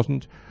whether it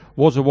wasn't.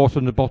 Was there water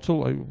in the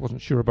bottle? I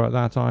wasn't sure about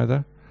that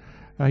either.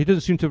 He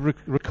doesn't seem to have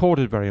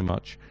recorded very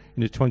much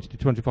in his 20 to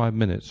 25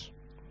 minutes.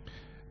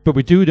 But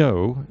we do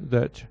know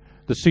that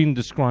the scene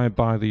described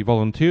by the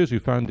volunteers who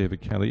found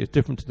David Kelly is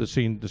different to the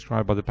scene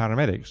described by the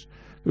paramedics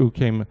who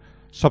came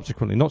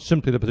subsequently. Not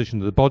simply the position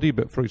of the body,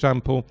 but, for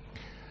example,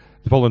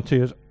 the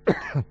volunteers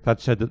had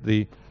said that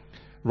the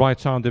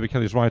right arm, David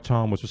Kelly's right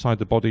arm, was beside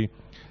the body.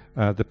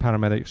 The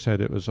paramedics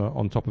said it was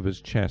on top of his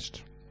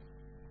chest.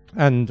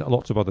 And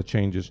lots of other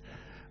changes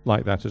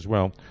like that as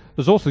well.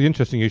 There's also the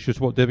interesting issue as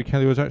to what David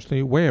Kelly was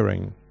actually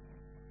wearing.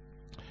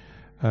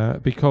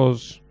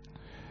 Because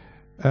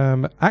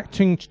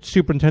Acting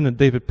Superintendent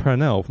David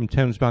Purnell from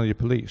Thames Valley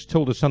Police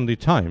told the Sunday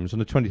Times on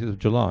the 20th of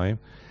July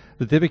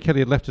that David Kelly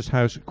had left his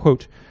house,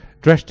 quote,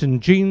 dressed in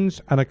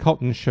jeans and a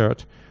cotton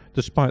shirt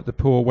despite the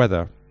poor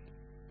weather.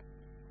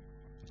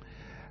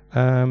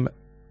 That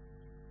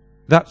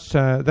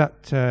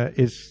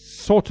is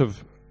sort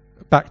of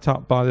backed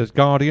up by the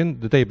Guardian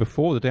the day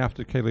before, the day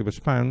after Kelly was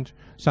found,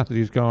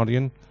 Saturday's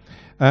Guardian,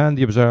 and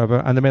the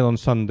Observer, and the Mail on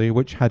Sunday,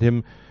 which had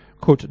him,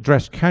 quote,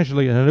 dressed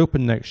casually in an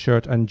open-neck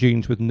shirt and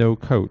jeans with no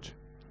coat.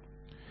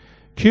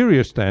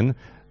 Curious, then,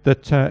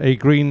 that a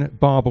green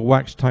barber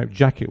wax-type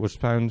jacket was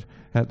found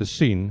at the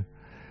scene,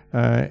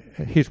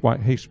 his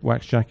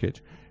wax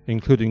jacket,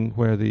 including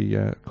where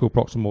the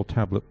coproximal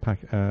tablet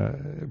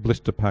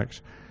blister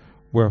packs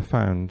were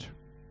found.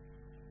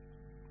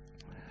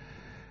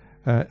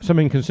 Some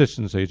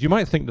inconsistencies. You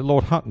might think that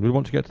Lord Hutton would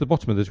want to get to the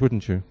bottom of this,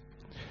 wouldn't you?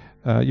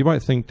 You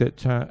might think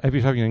that if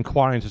he's having an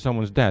inquiry into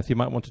someone's death, he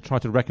might want to try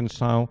to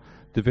reconcile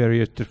the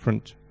various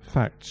different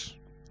facts.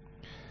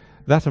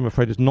 That, I'm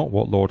afraid, is not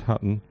what Lord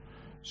Hutton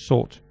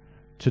sought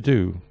to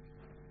do.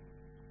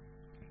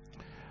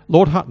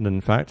 Lord Hutton,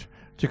 in fact,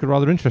 took a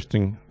rather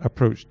interesting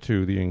approach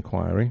to the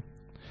inquiry,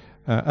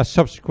 as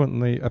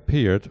subsequently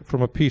appeared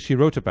from a piece he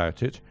wrote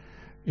about it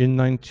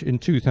in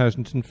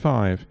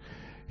 2005.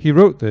 He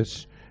wrote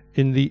this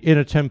in the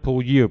Inner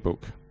Temple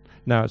Yearbook.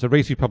 Now, it's a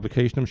racy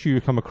publication. I'm sure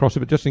you've come across it,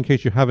 but just in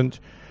case you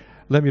haven't,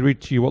 let me read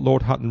to you what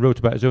Lord Hutton wrote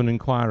about his own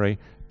inquiry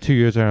 2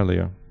 years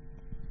earlier.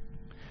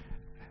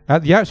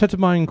 At the outset of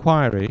my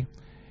inquiry,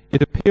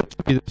 it appeared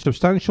to me that a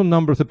substantial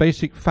number of the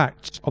basic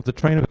facts of the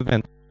train of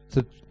events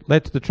that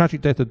led to the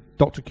tragic death of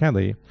Dr.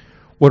 Kelly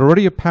were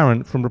already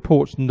apparent from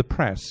reports in the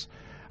press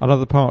and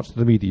other parts of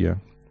the media.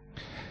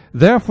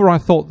 Therefore, I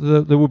thought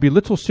that there would be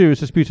little serious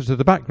dispute as to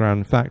the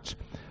background facts.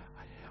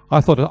 I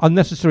thought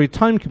unnecessary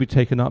time could be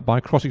taken up by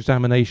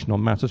cross-examination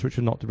on matters which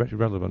are not directly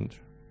relevant.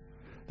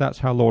 That's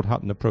how Lord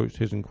Hutton approached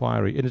his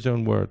inquiry, in his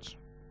own words.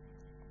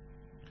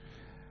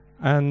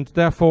 And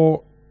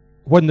therefore,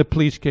 when the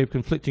police gave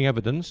conflicting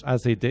evidence,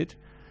 as they did,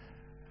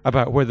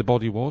 about where the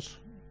body was,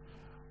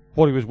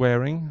 what he was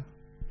wearing,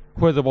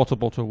 where the water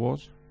bottle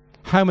was,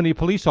 how many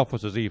police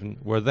officers even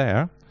were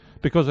there,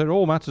 because they're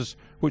all matters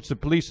which the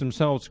police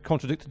themselves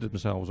contradicted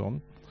themselves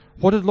on,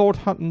 what did Lord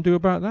Hutton do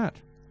about that?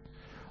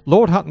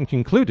 Lord Hutton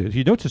concluded,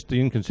 he noticed the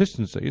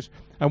inconsistencies,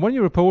 and when he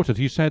reported,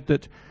 he said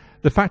that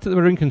the fact that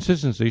there were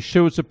inconsistencies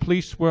shows the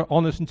police were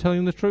honest in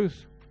telling the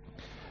truth.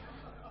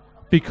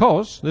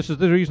 Because, this is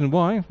the reason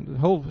why,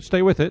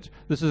 stay with it,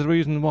 this is the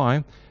reason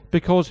why,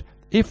 because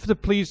if the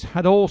police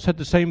had all said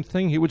the same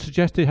thing, he would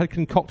suggest they had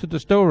concocted the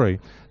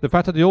story. The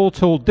fact that they all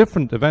told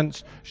different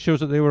events shows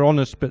that they were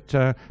honest, but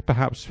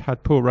perhaps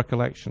had poor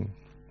recollection.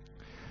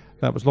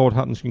 That was Lord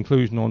Hutton's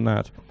conclusion on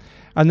that.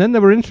 And then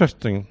there were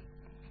interesting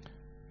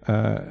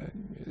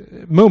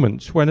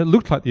moments when it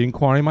looked like the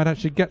inquiry might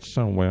actually get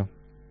somewhere.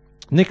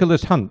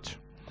 Nicholas Hunt,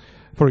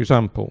 for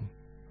example,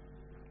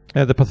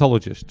 the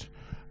pathologist,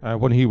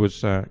 when he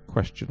was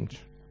questioned.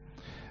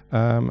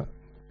 The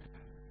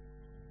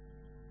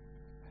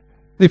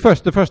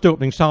first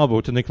opening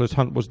salvo to Nicholas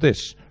Hunt was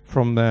this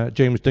from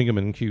James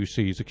Dingerman,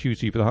 QC, the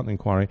QC for the Hutton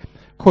inquiry.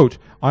 Quote,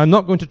 I am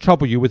not going to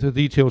trouble you with the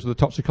details of the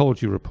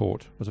toxicology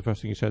report, was the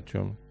first thing he said to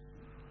him.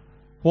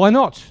 Why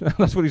not?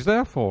 That's what he's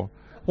there for.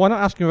 Why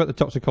not ask him about the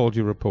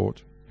toxicology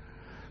report?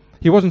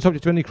 He wasn't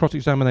subject to any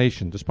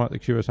cross-examination, despite the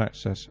curious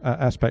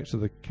aspects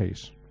of the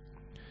case.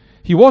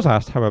 He was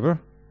asked, however,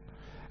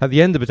 at the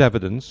end of his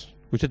evidence,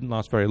 which didn't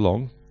last very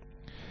long,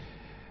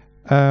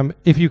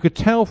 if you could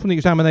tell from the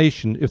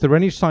examination if there were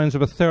any signs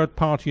of a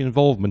third-party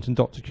involvement in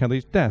Dr.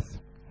 Kelly's death.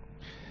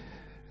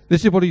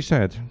 This is what he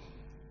said,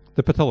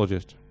 the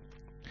pathologist.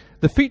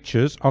 The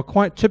features are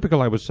quite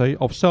typical, I would say,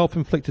 of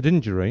self-inflicted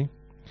injury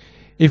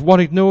if one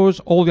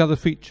ignores all the other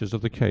features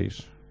of the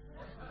case.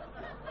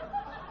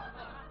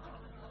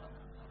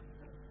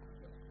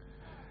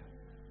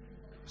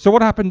 So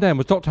what happened then?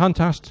 Was Dr. Hunt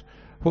asked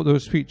what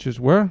those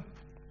features were?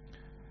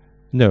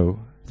 No.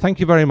 Thank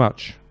you very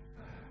much.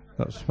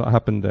 That's what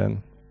happened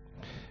then.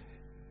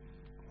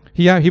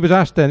 He was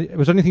asked then,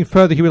 was there anything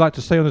further he would like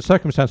to say on the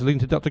circumstances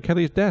leading to Dr.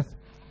 Kelly's death?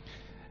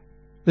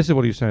 This is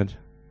what he said.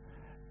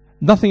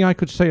 Nothing I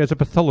could say as a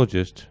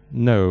pathologist,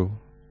 no.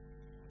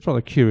 It's rather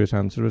a curious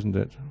answer, isn't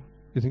it?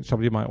 You think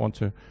somebody might want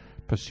to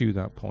pursue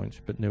that point,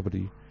 but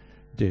nobody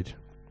did.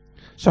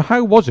 So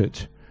how was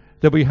it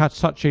that we had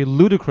such a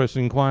ludicrous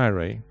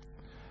inquiry,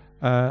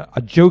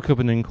 a joke of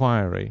an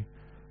inquiry,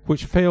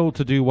 which failed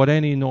to do what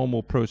any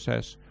normal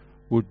process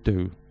would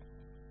do?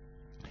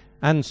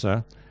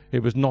 Answer,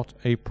 it was not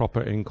a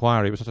proper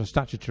inquiry. It was not a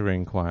statutory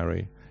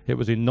inquiry. It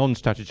was a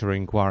non-statutory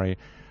inquiry.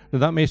 Now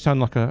that may sound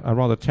like a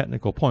rather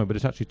technical point, but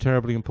it's actually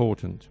terribly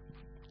important.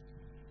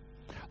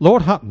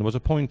 Lord Hutton was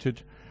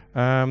appointed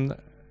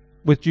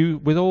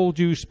with all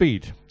due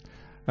speed.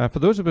 For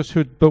those of us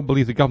who don't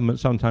believe the government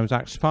sometimes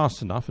acts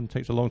fast enough and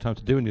takes a long time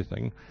to do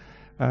anything,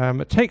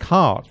 take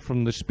heart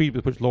from the speed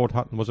with which Lord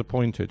Hutton was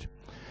appointed.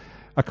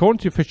 According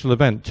to official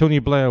event, Tony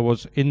Blair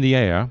was in the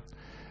air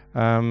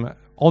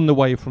on the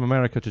way from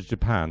America to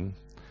Japan,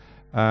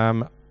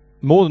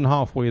 more than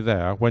halfway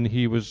there when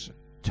he was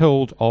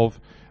told of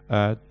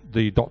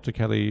the Dr.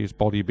 Kelly's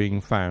body being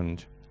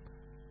found.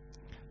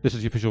 This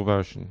is the official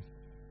version.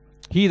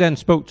 He then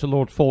spoke to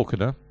Lord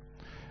Falconer,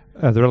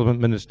 the relevant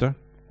minister,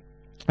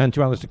 and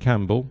to Alistair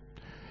Campbell.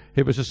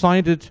 It was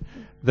decided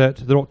that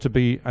there ought to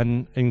be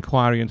an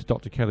inquiry into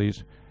Dr.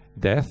 Kelly's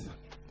death.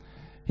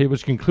 It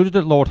was concluded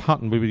that Lord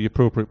Hutton would be the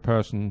appropriate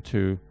person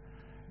to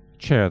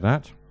chair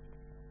that.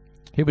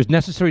 It was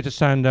necessary to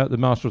sound out the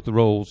Master of the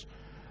Rolls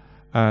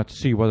to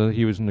see whether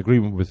he was in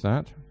agreement with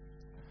that.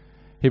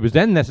 It was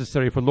then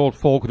necessary for Lord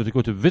Falconer to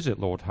go to visit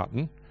Lord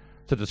Hutton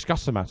to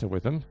discuss the matter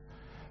with him,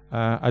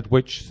 at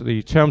which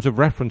the terms of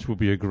reference would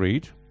be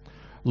agreed.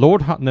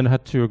 Lord Hutton then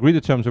had to agree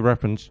the terms of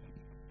reference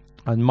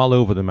and mull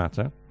over the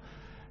matter.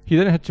 He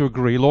then had to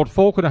agree. Lord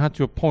Falconer had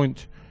to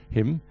appoint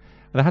him,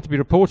 and it had to be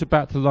reported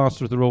back to the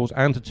Master of the Rolls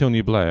and to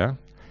Tony Blair.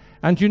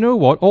 And you know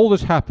what? All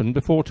this happened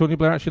before Tony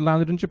Blair actually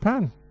landed in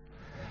Japan.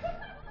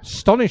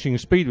 Astonishing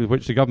speed with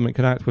which the government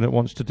can act when it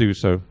wants to do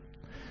so.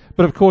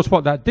 But of course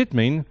what that did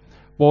mean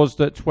was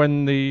that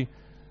when the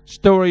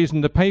stories in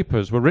the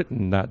papers were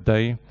written that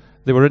day,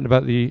 they were written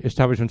about the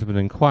establishment of an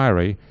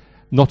inquiry,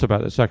 not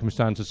about the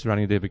circumstances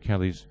surrounding David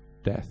Kelly's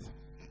death.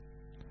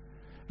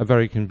 A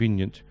very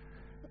convenient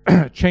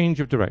change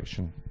of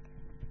direction.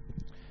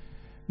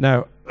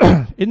 Now,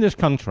 in this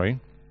country,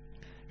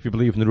 if you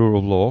believe in the rule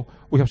of law,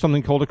 we have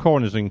something called a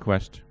coroner's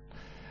inquest.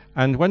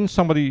 And when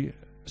somebody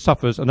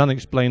suffers an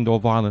unexplained or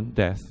violent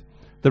death,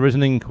 there is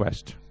an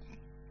inquest.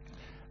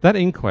 That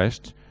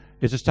inquest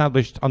is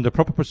established under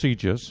proper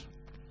procedures,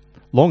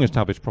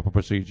 long-established proper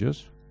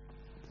procedures,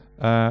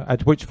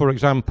 at which, for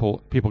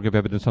example, people give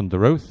evidence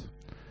under oath,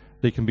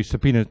 they can be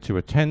subpoenaed to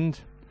attend,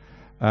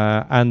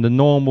 and the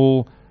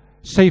normal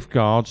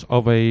safeguards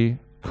of a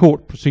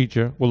court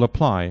procedure will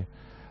apply.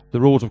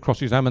 The rules of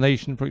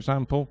cross-examination, for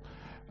example,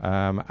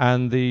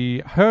 and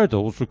the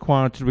hurdles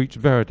required to reach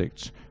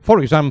verdicts. For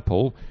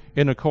example,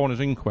 in a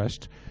coroner's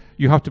inquest,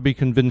 you have to be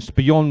convinced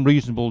beyond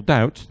reasonable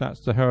doubt,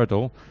 that's the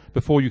hurdle,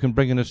 before you can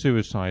bring in a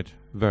suicide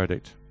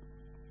verdict.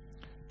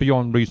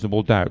 Beyond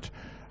reasonable doubt.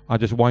 I'll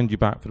just wind you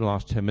back for the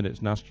last 10 minutes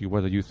and ask you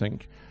whether you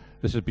think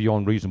this is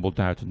beyond reasonable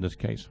doubt in this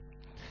case.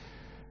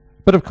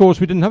 But of course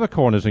we didn't have a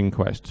coroner's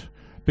inquest,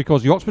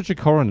 because the Oxfordshire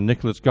coroner,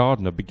 Nicholas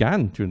Gardiner,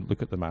 began to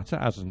look at the matter,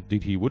 as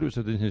indeed he would. It was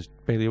within his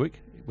bailiwick,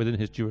 within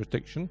his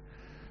jurisdiction.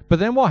 But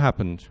then what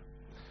happened?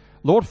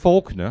 Lord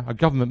Falconer, a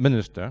government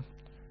minister,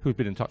 who'd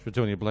been in touch with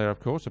Tony Blair,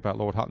 of course, about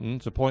Lord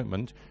Hutton's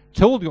appointment,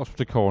 told the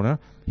Oxfordshire coroner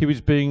he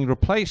was being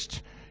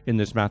replaced in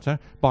this matter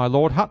by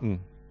Lord Hutton.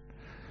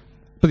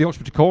 But the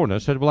Oxfordshire coroner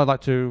said, well, I'd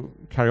like to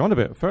carry on a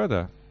bit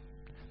further.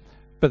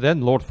 But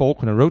then Lord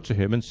Falconer wrote to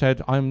him and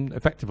said, I'm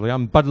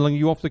bundling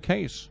you off the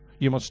case.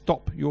 You must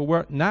stop your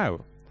work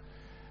now.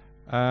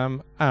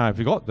 And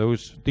I've got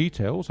those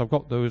details. I've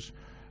got those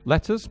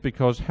letters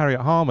because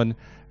Harriet Harman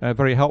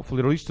very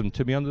helpfully released them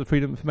to me under the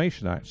Freedom of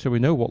Information Act. So we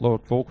know what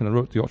Lord Falconer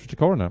wrote to the Oxfordshire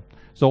coroner.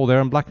 It's all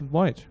there in black and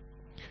white.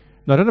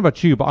 Now, I don't know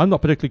about you, but I'm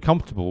not particularly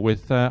comfortable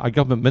with a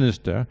government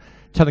minister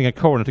telling a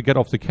coroner to get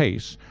off the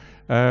case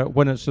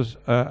when it's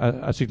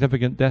a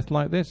significant death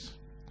like this.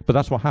 But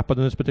that's what happened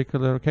on this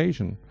particular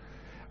occasion.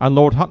 And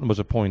Lord Hutton was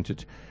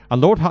appointed.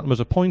 And Lord Hutton was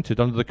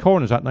appointed under the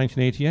Coroners Act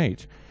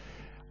 1988,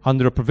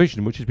 under a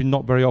provision which has been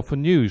not very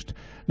often used.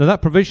 Now,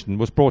 that provision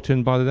was brought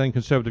in by the then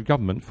Conservative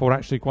government for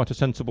actually quite a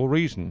sensible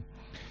reason.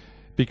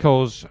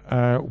 Because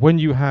when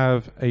you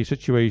have a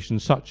situation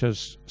such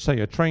as,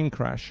 say, a train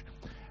crash,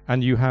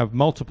 and you have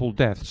multiple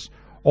deaths,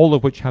 all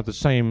of which have the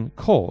same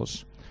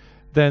cause,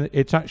 then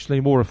it's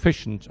actually more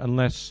efficient and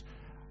less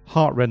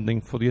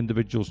heartrending for the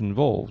individuals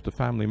involved, the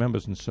family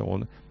members and so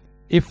on,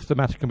 if the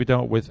matter can be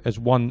dealt with as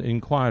one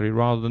inquiry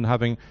rather than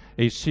having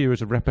a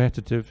series of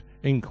repetitive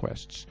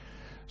inquests.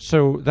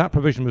 So that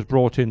provision was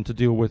brought in to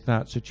deal with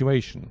that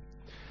situation.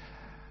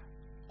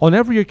 On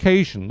every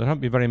occasion, there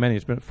haven't been very many,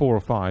 it's been 4 or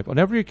 5, on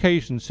every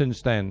occasion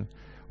since then,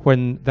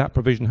 when that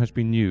provision has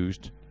been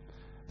used,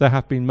 there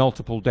have been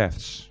multiple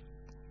deaths,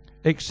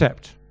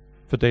 except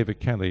for David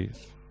Kelly.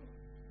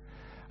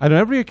 And on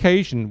every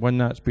occasion when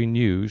that's been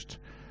used,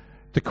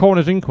 the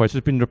coroner's inquest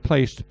has been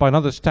replaced by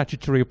another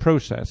statutory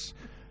process,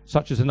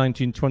 such as the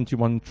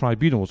 1921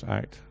 Tribunals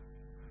Act,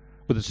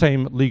 with the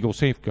same legal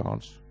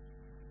safeguards,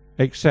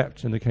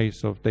 except in the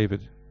case of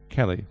David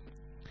Kelly.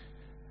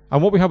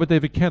 And what we had with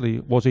David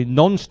Kelly was a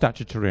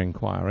non-statutory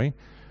inquiry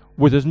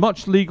with as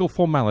much legal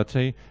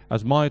formality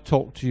as my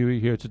talk to you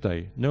here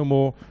today. No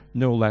more,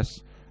 no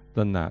less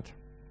than that.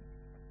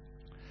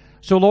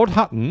 So Lord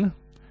Hutton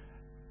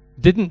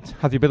didn't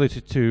have the ability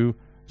to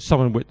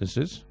summon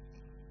witnesses.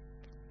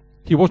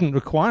 He wasn't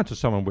required to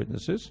summon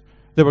witnesses.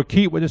 There were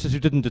key witnesses who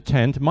didn't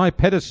attend. My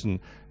Pedersen,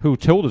 who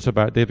told us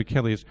about David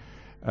Kelly's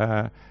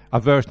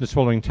aversion to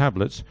swallowing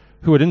tablets,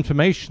 who had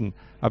information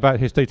about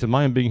his state of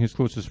mind, being his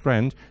closest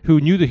friend, who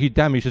knew that he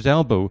damaged his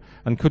elbow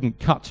and couldn't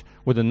cut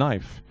with a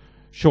knife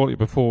shortly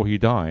before he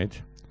died.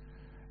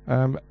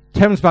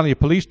 Thames Valley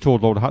Police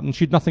told Lord Hutton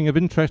she'd nothing of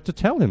interest to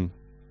tell him,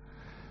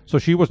 so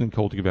she wasn't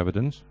called to give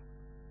evidence.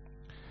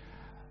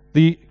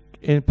 The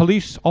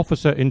police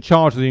officer in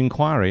charge of the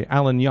inquiry,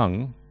 Alan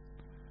Young,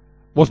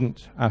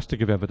 wasn't asked to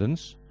give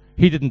evidence.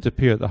 He didn't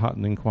appear at the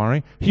Hutton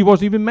inquiry. He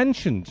wasn't even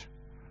mentioned.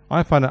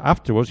 I found out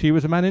afterwards he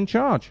was a man in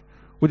charge.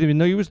 We didn't even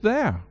know he was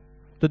there.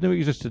 Didn't know he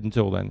existed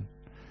until then.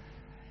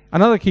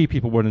 And other key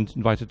people weren't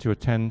invited to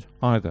attend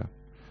either.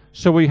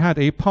 So we had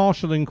a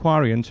partial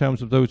inquiry in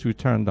terms of those who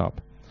turned up.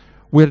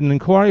 We had an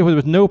inquiry where there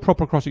was no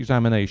proper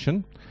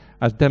cross-examination,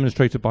 as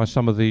demonstrated by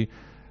some of the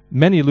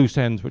many loose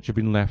ends which have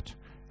been left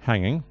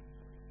hanging.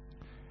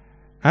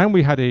 And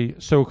we had a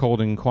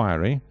so-called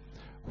inquiry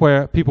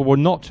where people were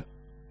not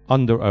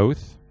under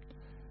oath,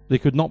 they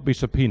could not be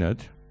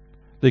subpoenaed,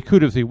 they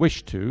could, if they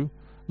wished to,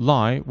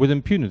 lie with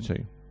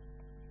impunity.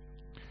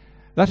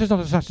 That is not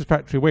a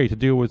satisfactory way to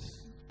deal with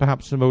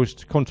perhaps the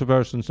most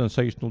controversial and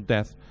sensational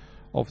death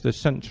of this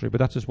century, but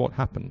that is what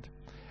happened.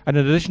 And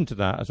in addition to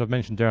that, as I've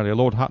mentioned earlier,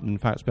 Lord Hutton in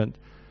fact spent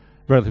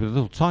relatively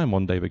little time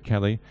on David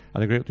Kelly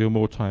and a great deal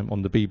more time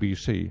on the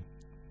BBC.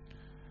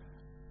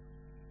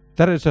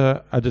 That is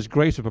a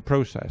disgrace of a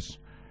process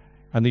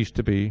and needs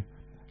to be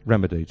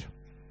remedied.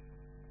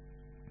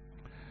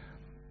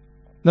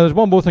 Now there's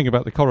one more thing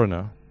about the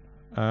coroner,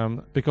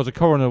 because the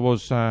coroner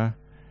was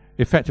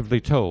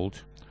effectively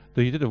told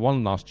that he did have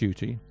one last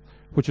duty,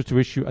 which was to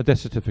issue a death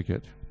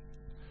certificate.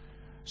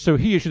 So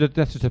he issued a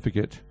death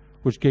certificate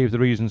which gave the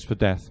reasons for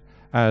death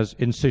as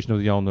incision of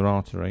the ulnar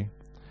artery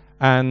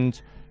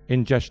and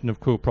ingestion of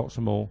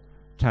coproximal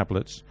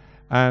tablets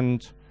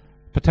and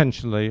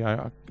potentially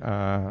a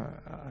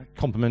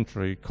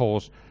complementary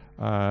cause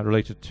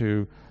related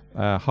to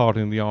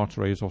hardening the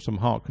arteries or some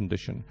heart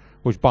condition,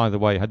 which, by the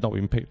way, had not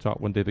been picked up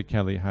when David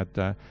Kelly had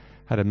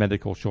a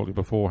medical shortly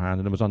beforehand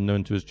and it was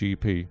unknown to his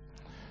GP.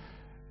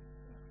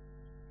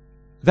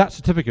 That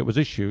certificate was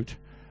issued,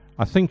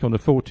 I think, on the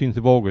 14th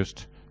of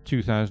August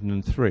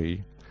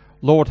 2003.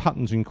 Lord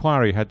Hutton's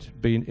inquiry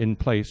had been in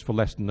place for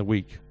less than a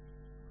week,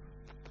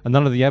 and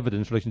none of the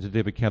evidence relating to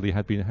David Kelly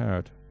had been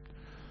heard.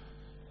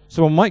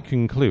 So one might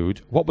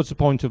conclude, what was the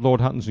point of Lord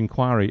Hutton's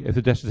inquiry if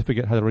the death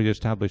certificate had already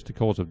established the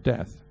cause of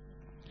death?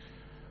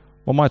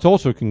 One might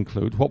also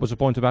conclude, what was the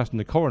point of asking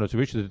the coroner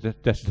to issue the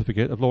death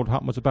certificate if Lord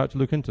Hutton was about to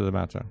look into the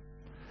matter?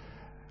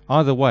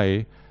 Either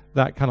way,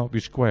 that cannot be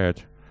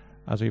squared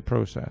as a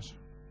process.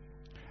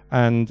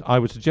 And I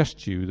would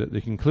suggest to you that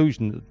the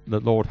conclusion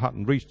that Lord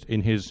Hutton reached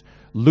in his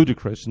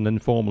ludicrous and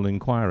informal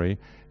inquiry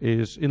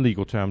is, in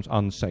legal terms,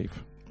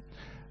 unsafe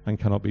and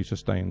cannot be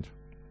sustained.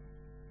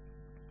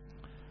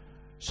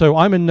 So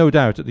I'm in no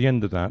doubt at the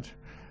end of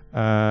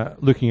that,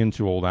 looking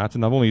into all that,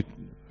 and I've only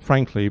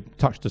frankly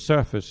touched the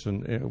surface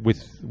and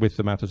with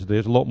the matter today.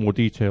 There's a lot more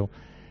detail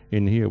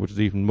in here, which is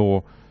even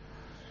more,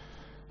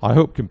 I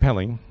hope,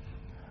 compelling.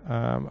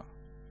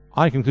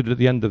 I concluded at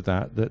the end of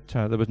that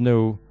there was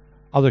no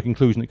other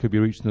conclusion that could be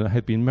reached than that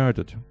had been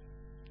murdered.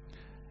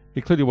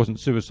 It clearly wasn't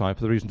suicide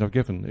for the reasons I've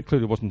given. It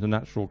clearly wasn't a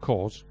natural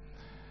cause,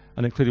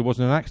 and it clearly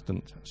wasn't an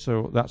accident.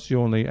 So that's the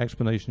only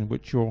explanation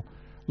which you're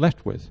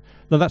left with.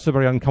 Now that's a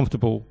very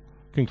uncomfortable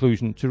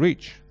conclusion to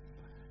reach.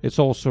 It's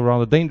also a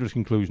rather dangerous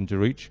conclusion to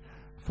reach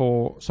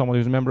for someone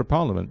who's a member of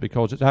Parliament,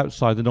 because it's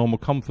outside the normal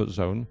comfort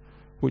zone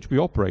which we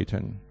operate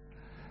in.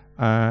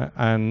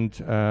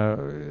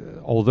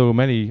 Although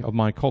many of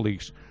my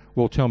colleagues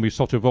will tell me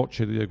sotto voce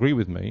that they agree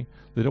with me,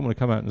 they don't want to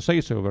come out and say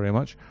so very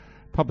much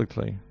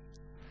publicly.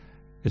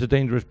 It's a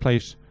dangerous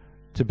place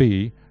to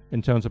be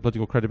in terms of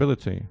political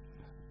credibility.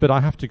 But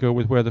I have to go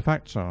with where the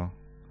facts are.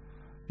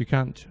 You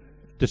can't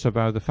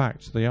disavow the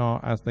facts. They are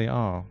as they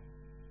are.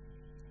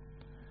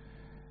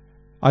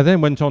 I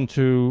then went on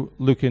to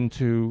look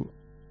into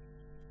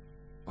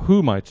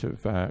who might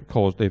have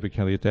caused David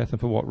Kelly's death and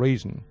for what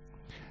reason.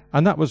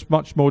 And that was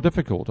much more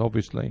difficult,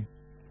 obviously.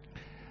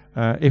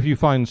 If you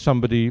find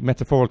somebody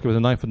metaphorically with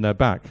a knife in their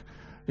back,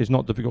 it's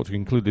not difficult to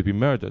conclude they've been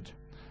murdered.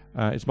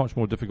 It's much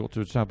more difficult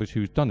to establish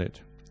who's done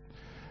it.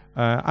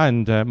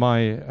 My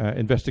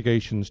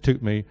investigations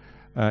took me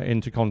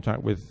into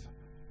contact with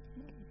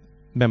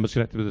members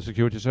connected with the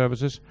security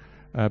services,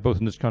 both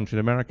in this country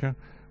and America,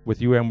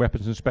 with UN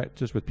weapons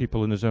inspectors, with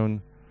people in his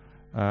own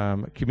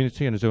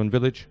community and his own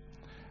village,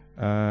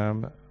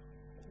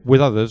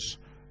 with others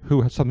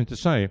who had something to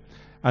say.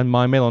 And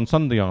my Mail on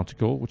Sunday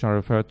article, which I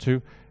referred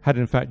to, had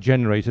in fact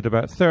generated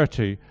about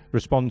 30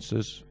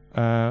 responses,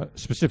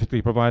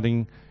 specifically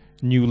providing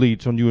new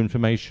leads or new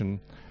information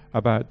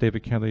about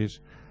David Kelly's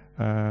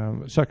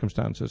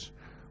circumstances,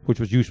 which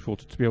was useful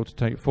to be able to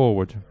take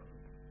forward.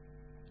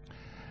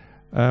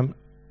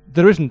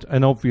 There isn't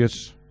an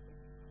obvious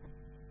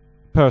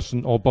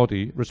person or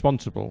body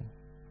responsible.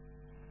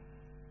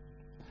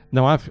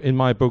 Now, I've, in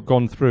my book,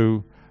 gone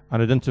through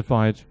and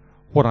identified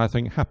what I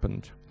think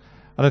happened.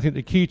 And I think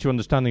the key to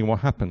understanding what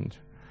happened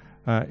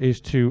is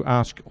to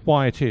ask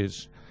why it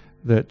is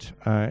that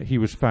he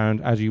was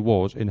found as he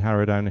was in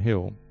Harrowdown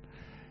Hill.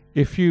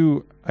 If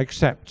you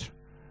accept,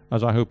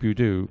 as I hope you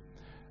do,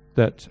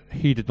 that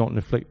he did not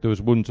inflict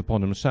those wounds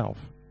upon himself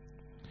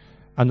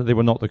and that they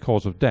were not the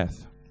cause of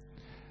death,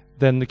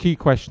 then the key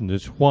question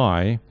is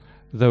why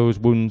those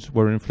wounds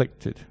were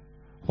inflicted,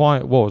 why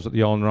it was that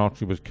the ulnar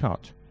artery was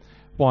cut,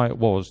 why it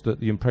was that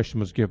the impression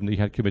was given that he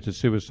had committed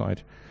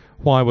suicide,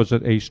 why was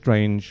it a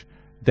strange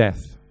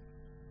death.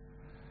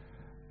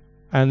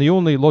 And the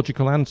only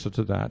logical answer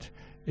to that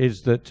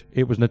is that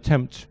it was an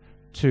attempt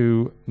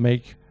to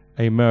make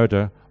a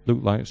murder look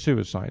like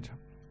suicide.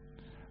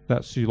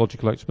 That's the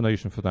logical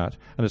explanation for that.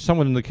 And as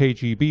someone in the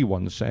KGB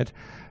once said,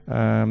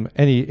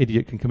 any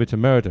idiot can commit a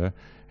murder.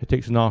 It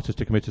takes an artist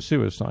to commit a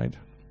suicide.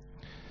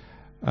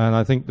 And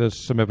I think there's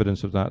some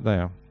evidence of that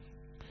there.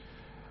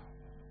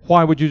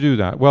 Why would you do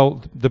that?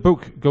 Well, the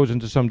book goes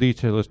into some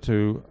detail as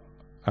to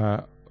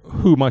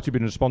who might have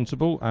been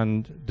responsible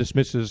and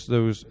dismisses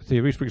those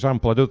theories. For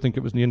example, I don't think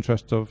it was in the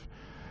interest of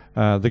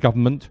the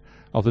government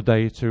of the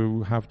day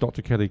to have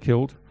Dr. Kelly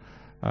killed.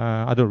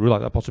 I don't rule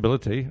out that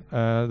possibility,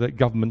 that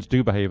governments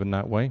do behave in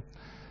that way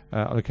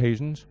on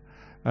occasions.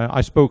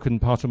 I spoke in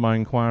part of my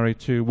inquiry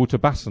to Wouter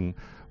Basson.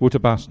 Wouter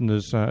Basson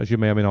is, as you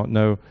may or may not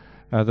know,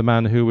 the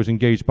man who was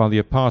engaged by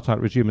the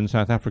apartheid regime in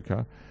South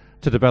Africa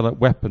to develop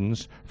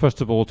weapons,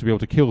 first of all to be able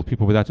to kill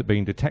people without it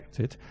being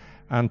detected,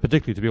 and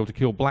particularly to be able to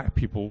kill black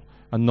people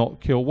and not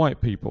kill white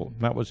people.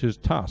 That was his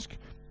task.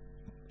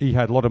 He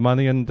had a lot of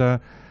money and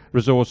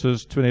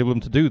resources to enable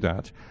him to do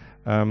that.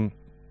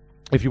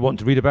 If you want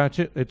to read about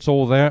it, it's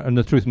all there in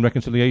the Truth and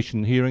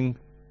Reconciliation hearing,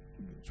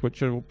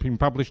 which are being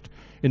published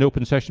in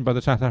open session by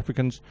the South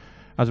Africans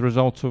as a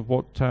result of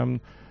what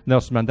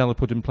Nelson Mandela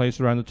put in place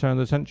around the turn of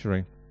the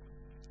century.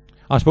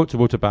 I spoke to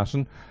Wouter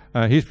Basson.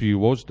 His view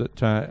was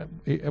that,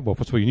 well,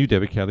 first of all, he knew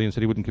David Kelly and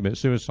said he wouldn't commit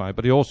suicide,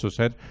 but he also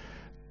said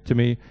to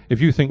me,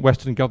 if you think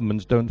Western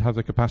governments don't have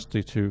the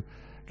capacity to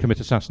commit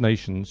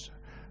assassinations,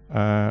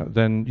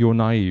 then you're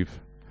naive.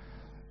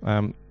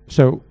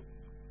 So,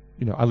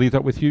 you know, I'll leave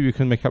that with you. You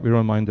can make up your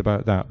own mind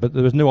about that. But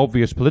there was no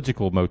obvious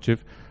political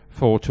motive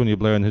for Tony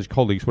Blair and his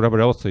colleagues, whatever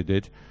else they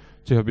did,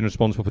 to have been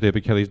responsible for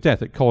David Kelly's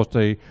death. It caused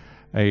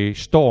a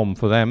storm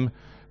for them,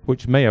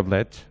 which may have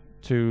led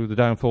to the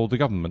downfall of the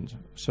government.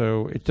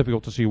 So it's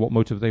difficult to see what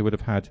motive they would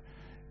have had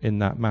in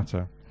that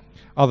matter.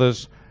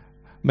 Others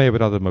may have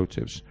had other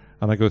motives,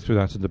 and I go through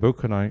that in the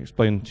book, and I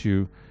explain to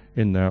you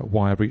in there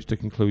why I've reached a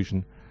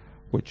conclusion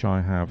which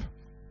I have.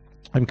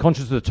 I'm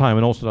conscious of the time,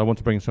 and also I want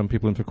to bring some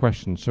people in for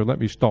questions, so let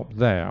me stop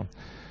there.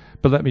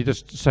 But let me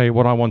just say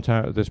what I want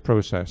out of this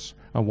process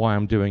and why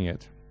I'm doing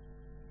it.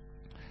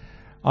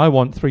 I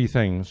want three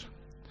things.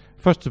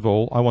 First of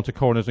all, I want a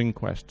coroner's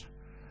inquest.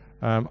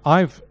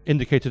 I've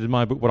indicated in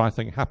my book what I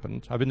think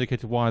happened. I've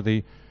indicated why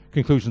the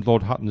conclusions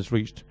Lord Hutton has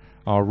reached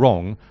are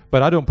wrong,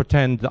 but I don't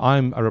pretend that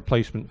I'm a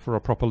replacement for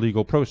a proper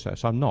legal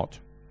process. I'm not.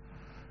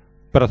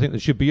 But I think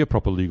there should be a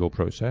proper legal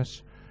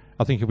process.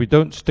 I think if we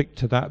don't stick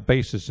to that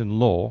basis in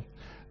law,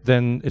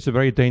 then it's a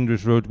very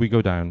dangerous road we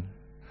go down.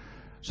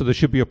 So there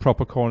should be a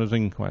proper coroner's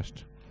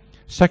inquest.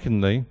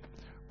 Secondly,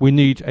 we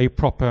need a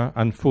proper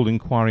and full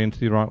inquiry into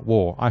the Iraq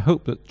War. I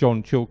hope that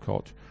John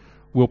Chilcot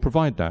will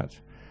provide that.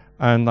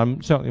 And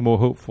I'm certainly more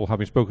hopeful,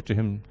 having spoken to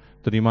him,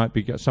 that he might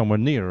get somewhere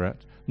nearer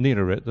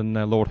it than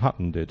Lord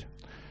Hutton did.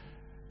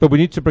 But we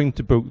need to bring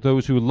to book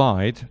those who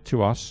lied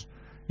to us,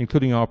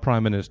 including our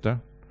Prime Minister.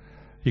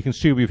 He can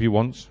sue me if he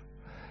wants,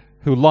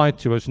 who lied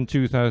to us in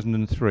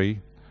 2003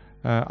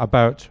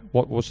 about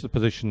what was the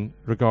position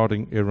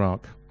regarding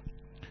Iraq.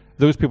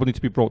 Those people need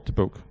to be brought to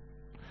book.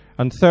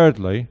 And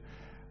thirdly,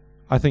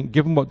 I think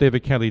given what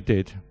David Kelly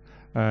did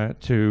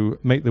to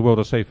make the world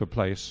a safer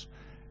place,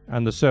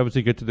 and the service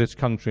he did to this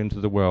country and to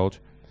the world,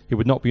 it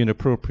would not be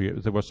inappropriate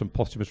if there was some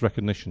posthumous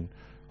recognition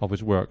of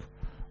his work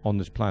on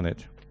this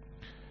planet.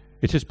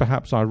 It is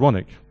perhaps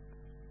ironic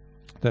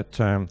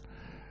that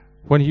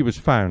when he was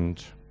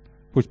found,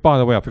 which, by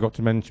the way, I forgot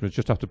to mention, was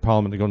just after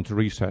Parliament had gone to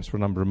recess for a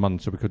number of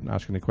months, so we couldn't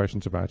ask any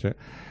questions about it.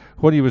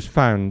 When he was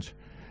found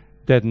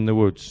dead in the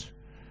woods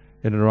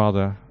in a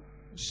rather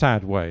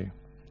sad way,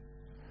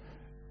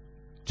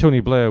 Tony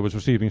Blair was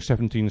receiving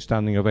 17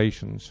 standing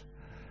ovations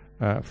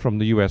from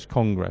the US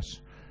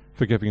Congress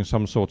for giving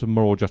some sort of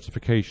moral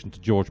justification to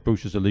George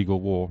Bush's illegal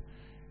war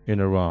in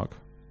Iraq.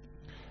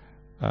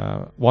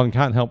 one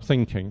can't help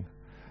thinking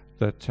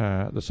that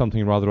there's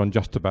something rather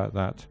unjust about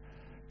that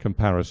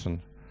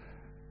comparison.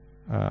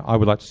 I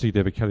would like to see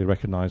David Kelly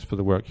recognised for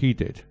the work he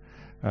did,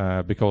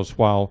 because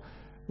while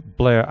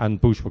Blair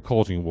and Bush were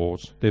causing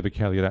wars, David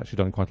Kelly had actually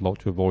done quite a lot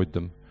to avoid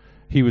them.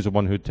 He was the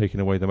one who had taken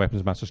away the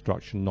weapons of mass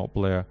destruction, not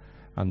Blair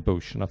and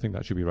Bush, and I think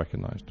that should be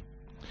recognised.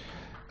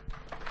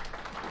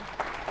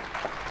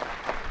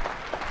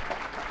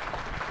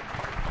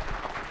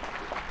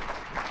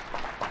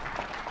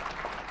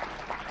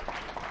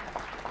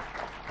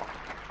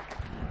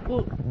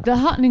 Well, the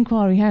Hutton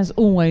inquiry has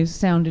always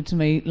sounded to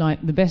me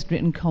like the best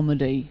written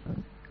comedy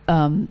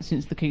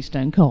since the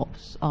Keystone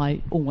Cops.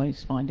 I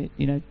always find it,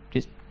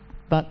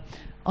 but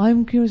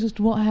I'm curious as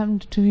to what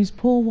happened to his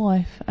poor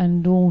wife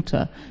and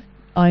daughter.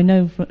 I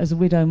know as a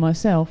widow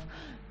myself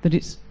that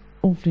it's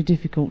awfully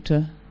difficult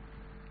to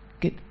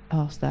get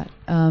past that.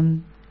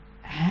 The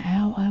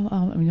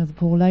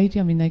poor lady,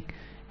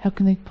 how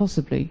can they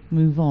possibly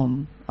move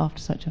on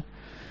after such a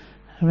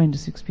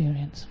horrendous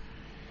experience?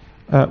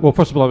 Well,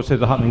 first of all, I would say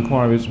the Hutton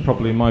inquiry is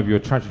probably, in my view, a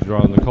tragedy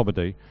rather than a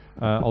comedy,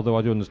 although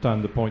I do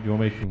understand the point you're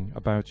making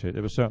about it.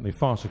 It was certainly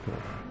farcical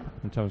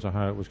in terms of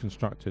how it was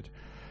constructed.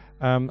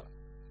 I'm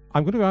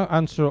going to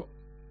answer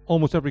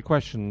almost every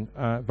question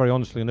very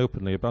honestly and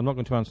openly, but I'm not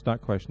going to answer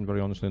that question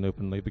very honestly and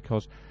openly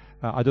because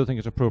I don't think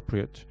it's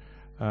appropriate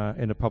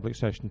in a public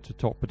session to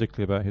talk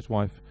particularly about his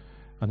wife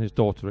and his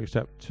daughter,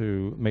 except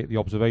to make the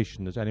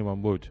observation, as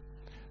anyone would,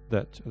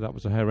 that that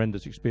was a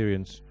horrendous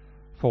experience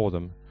for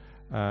them.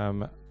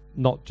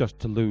 Not just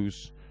to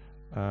lose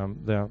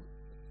their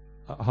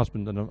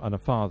husband and a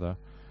father,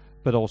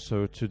 but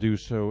also to do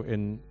so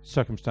in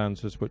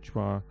circumstances which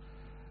were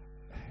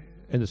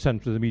in the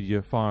centre of the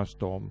media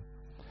firestorm,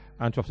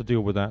 and to have to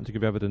deal with that and to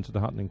give evidence of the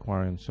Hutton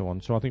inquiry and so on.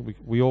 So I think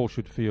we all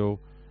should feel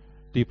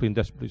deeply and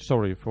desperately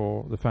sorry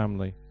for the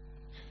family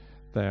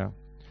there.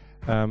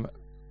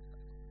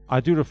 I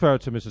do refer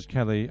to Mrs.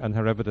 Kelly and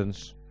her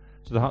evidence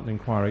to the Hutton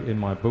inquiry in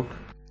my book,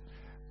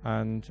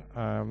 and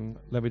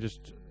let me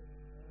just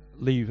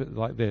leave it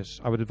like this.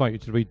 I would invite you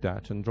to read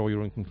that and draw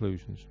your own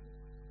conclusions.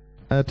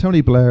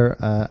 Tony Blair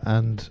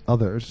and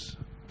others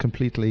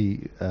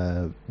completely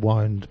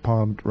wound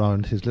Parliament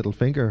round his little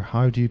finger.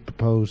 How do you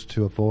propose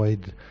to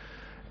avoid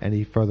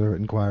any further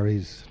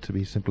inquiries to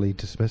be simply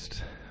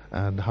dismissed?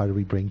 And how do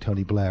we bring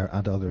Tony Blair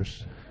and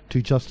others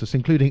to justice,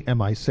 including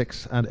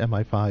MI6 and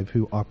MI5,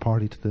 who are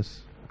party to this?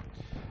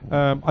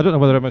 I don't know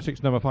whether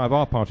MI6 and MI5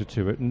 are party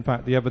to it. In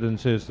fact, the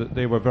evidence is that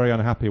they were very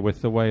unhappy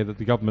with the way that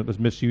the government was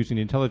misusing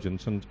the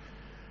intelligence, and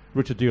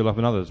Richard Dearlove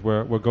and others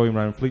were going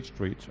around Fleet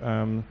Street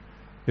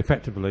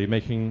effectively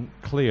making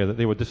clear that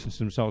they were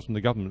distancing themselves from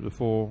the government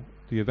before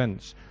the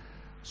events.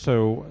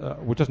 So,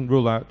 which doesn't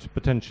rule out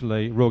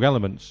potentially rogue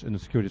elements in the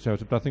security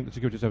services, but I think the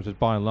security services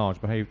by and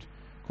large behaved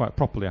quite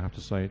properly, I have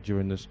to say,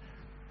 during this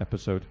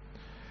episode.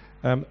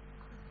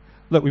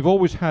 Look, we've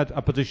always had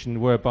a position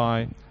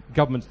whereby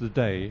governments of the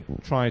day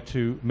try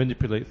to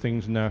manipulate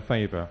things in their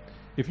favour.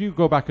 If you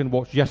go back and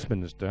watch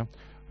Westminster,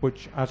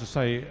 which, as I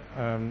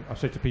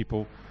say to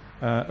people,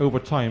 over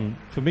time,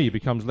 for me,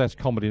 becomes less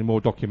comedy and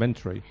more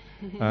documentary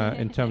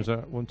in terms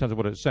of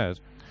what it says,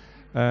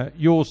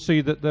 you'll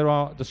see that there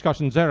are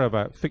discussions there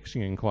about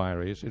fixing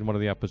inquiries in one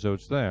of the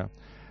episodes there.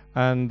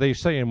 And they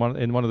say in one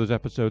of those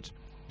episodes,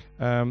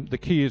 the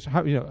key is,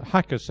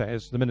 Hacker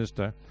says, the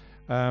minister,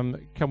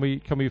 can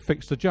we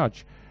fix the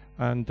judge?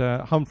 And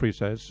Humphrey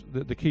says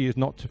that the key is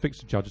not to fix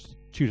the judge, it's to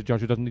choose a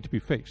judge who doesn't need to be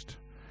fixed.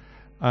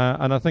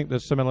 And I think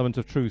there's some element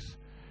of truth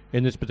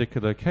in this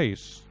particular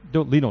case.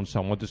 Don't lean on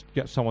someone, just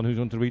get someone who's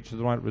going to reach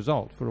the right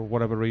result for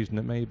whatever reason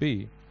it may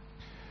be.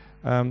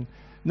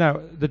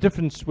 Now, the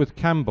difference with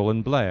Campbell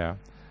and Blair,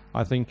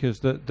 I think, is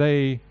that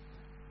they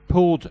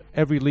pulled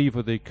every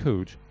lever they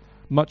could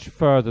much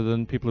further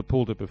than people had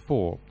pulled it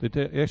before.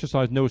 They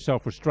exercised no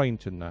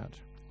self-restraint in that.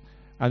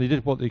 And they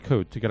did what they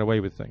could to get away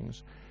with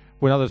things,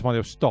 when others might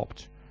have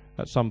stopped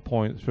at some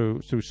point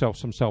through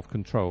some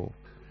self-control.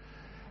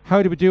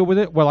 How do we deal with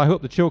it? Well, I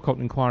hope the Chilcot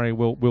inquiry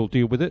will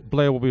deal with it.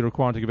 Blair will be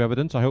required to give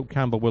evidence. I hope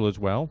Campbell will as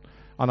well.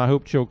 And I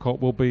hope Chilcot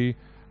will be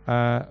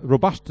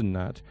robust in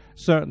that.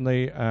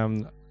 Certainly,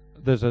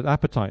 there's an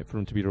appetite for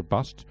him to be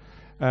robust.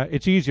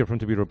 It's easier for him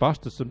to be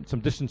robust. There's some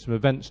distance from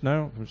events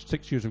now.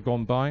 6 years have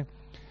gone by.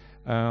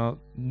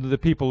 The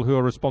people who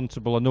are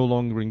responsible are no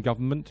longer in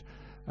government.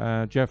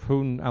 Jeff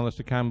Hoon,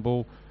 Alistair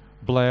Campbell,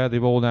 Blair,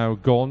 they've all now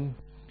gone.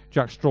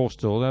 Jack Straw's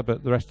still there,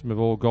 but the rest of them have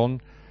all gone.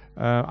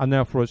 And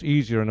therefore it's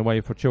easier in a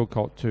way for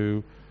Chilcot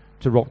to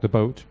rock the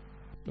boat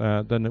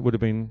than it would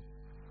have been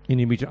in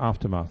the immediate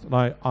aftermath.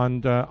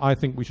 And I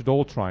think we should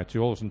all try to,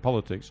 all of us in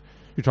politics,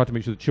 we try to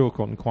make sure the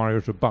Chilcot inquiry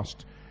is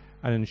robust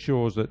and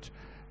ensures that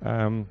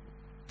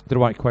the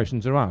right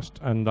questions are asked.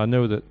 And I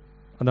know that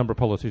a number of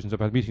politicians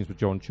have had meetings with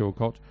John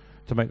Chilcot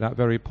to make that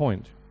very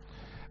point.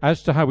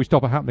 As to how we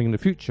stop it happening in the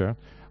future,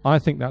 I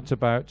think that's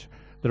about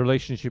the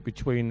relationship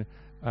between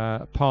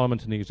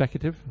Parliament and the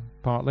executive,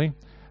 partly.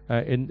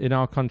 In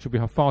our country, we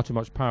have far too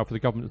much power for the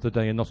government of the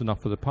day and not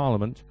enough for the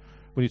Parliament.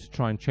 We need to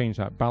try and change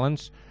that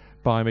balance.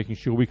 by making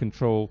sure we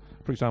control,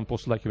 for example,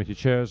 select committee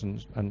chairs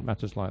and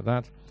matters like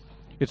that.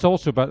 It's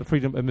also about the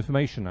Freedom of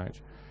Information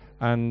Act,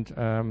 and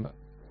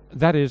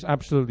that is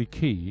absolutely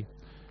key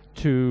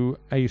to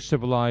a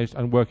civilized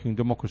and working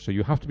democracy.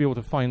 You have to be able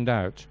to find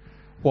out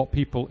what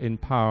people in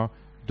power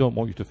don't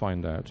want you to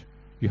find out.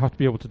 You have to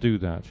be able to do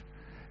that.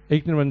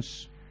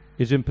 Ignorance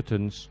is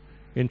impotence,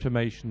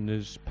 information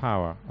is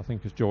power, I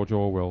think, as George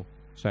Orwell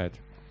said.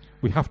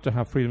 We have to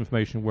have Freedom of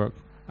Information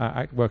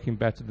Act working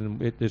better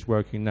than it is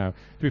working now.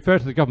 To be fair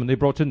to the government, they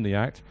brought in the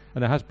Act,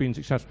 and it has been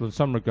successful in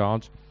some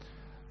regards.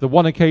 The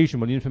one occasion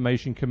when the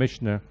Information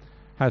Commissioner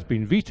has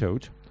been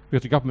vetoed,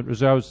 because the government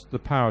reserves the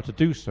power to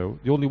do so,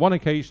 the only one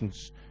occasion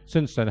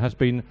since then has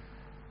been,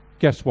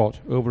 guess what,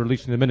 over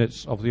releasing the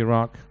minutes of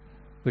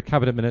the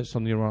cabinet minutes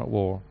on the Iraq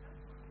War.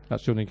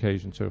 That's the only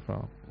occasion so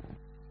far.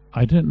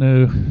 I don't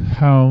know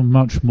how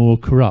much more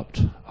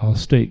corrupt our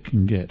state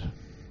can get.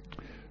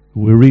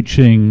 We're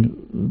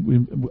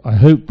reaching, I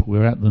hope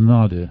we're at the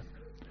nadir.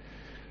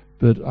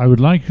 But I would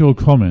like your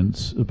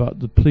comments about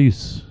the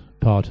police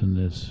part in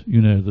this.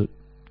 You know that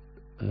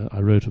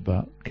I wrote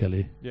about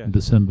Kelly in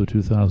December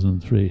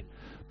 2003,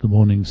 the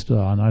Morning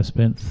Star, and I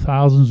spent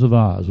thousands of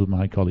hours with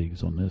my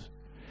colleagues on this.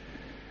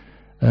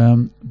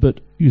 But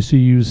you see,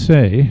 you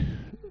say,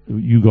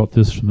 you got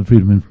this from the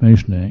Freedom of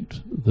Information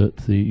Act,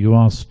 that you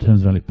asked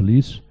Thames Valley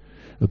Police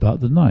about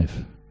the knife,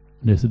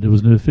 and they said there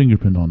was no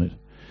fingerprint on it.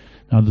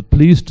 Now the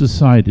police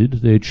decided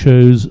they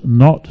chose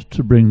not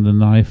to bring the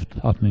knife to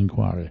Hutton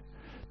inquiry.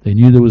 They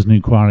knew there was an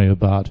inquiry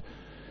about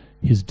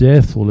his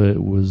death, although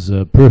it was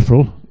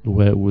peripheral,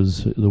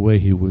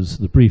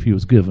 the brief he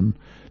was given,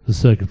 the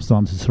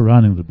circumstances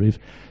surrounding the brief.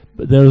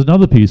 But there is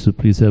another piece of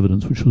police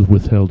evidence which was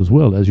withheld as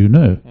well, as you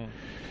know,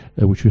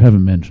 which you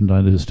haven't mentioned.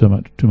 There's too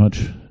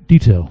much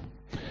detail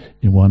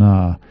in 1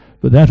 hour.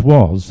 But that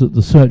was that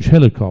the search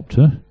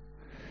helicopter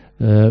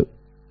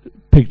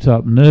picked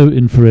up no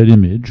infrared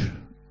image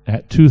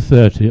at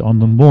 2:30 on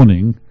the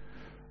morning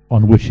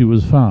on which he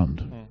was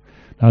found.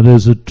 Now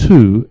those are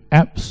two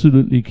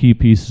absolutely key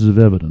pieces of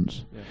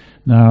evidence.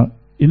 Now,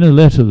 in a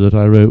letter that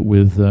I wrote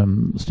with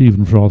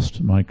Stephen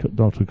Frost, my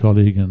doctor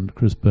colleague, and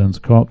Chris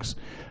Burns-Cox,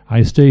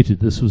 I stated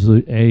this was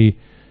a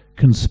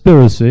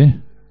conspiracy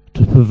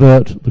to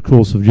pervert the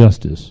course of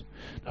justice.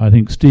 I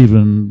think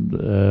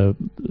Stephen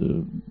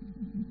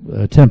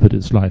tempered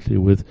it slightly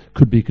with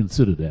could be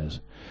considered as.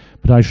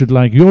 But I should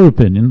like your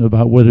opinion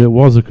about whether it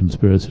was a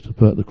conspiracy to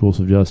pervert the course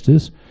of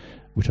justice,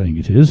 which I think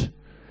it is,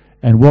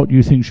 and what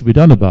you think should be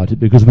done about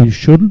it, because we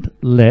shouldn't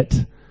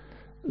let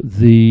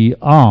the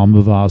arm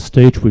of our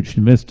state which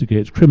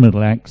investigates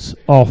criminal acts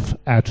off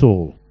at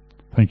all.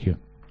 Thank you.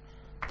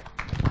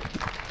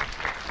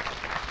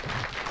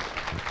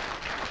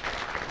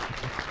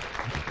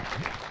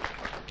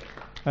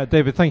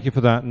 David, thank you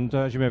for that. And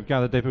as you may have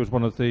gathered, David was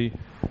one of the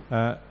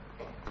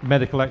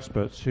medical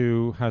experts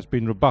who has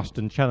been robust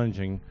in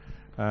challenging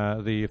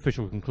the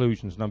official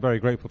conclusions, and I'm very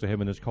grateful to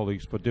him and his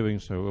colleagues for doing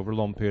so over a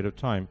long period of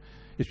time.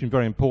 It's been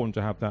very important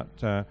to have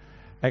that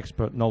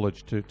expert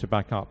knowledge to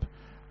back up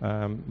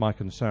my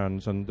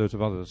concerns and those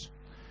of others.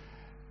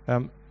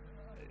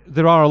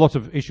 There are a lot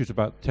of issues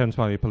about Thames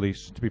Valley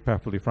Police, to be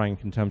perfectly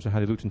frank, in terms of how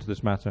they looked into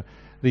this matter.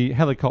 The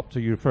helicopter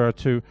you refer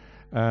to,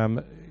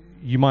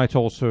 you might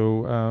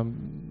also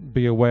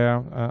be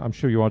aware, I'm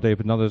sure you are,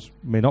 David, and others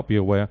may not be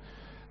aware,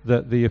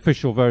 that the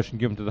official version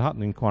given to the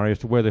Hutton inquiry as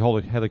to where the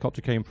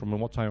helicopter came from and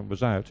what time it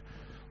was out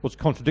was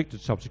contradicted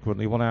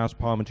subsequently when I asked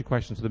parliamentary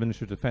questions to the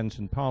Ministry of Defence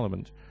in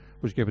Parliament,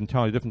 which gave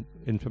entirely different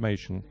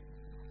information.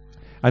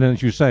 And then,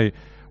 as you say,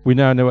 we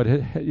now know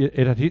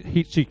it had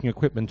heat-seeking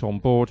equipment on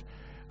board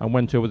and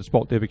went over the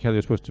spot David Kelly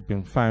was supposed to have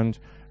been found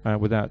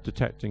without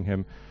detecting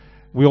him.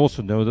 We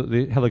also know that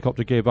the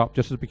helicopter gave up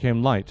just as it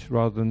became light,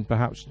 rather than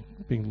perhaps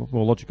being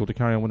more logical to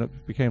carry on when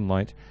it became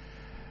light.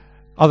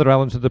 Other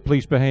elements of the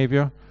police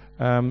behaviour,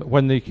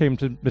 when they came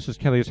to Mrs.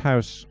 Kelly's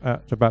house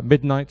at about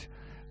midnight,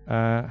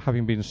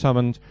 having been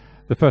summoned,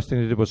 the first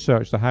thing they did was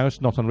search the house,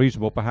 not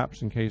unreasonable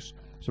perhaps, in case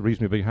it's a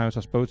reasonably big house,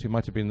 I suppose. He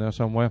might have been there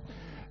somewhere.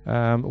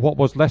 What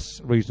was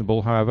less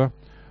reasonable, however,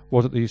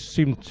 was that they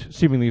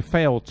seemingly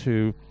failed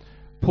to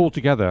pull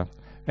together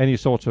any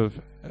sort of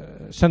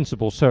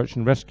sensible search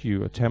and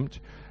rescue attempt.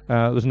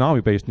 There's an army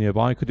base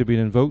nearby, could have been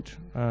invoked.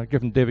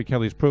 Given David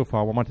Kelly's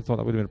profile, one might have thought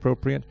that would have been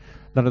appropriate.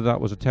 None of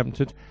that was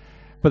attempted.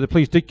 But the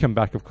police did come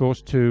back, of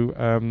course, to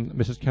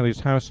Mrs.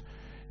 Kelly's house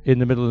in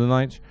the middle of the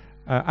night,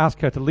 ask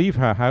her to leave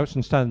her house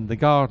and stand in the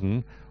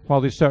garden while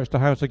they searched the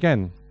house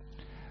again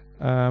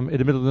in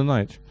the middle of the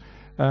night.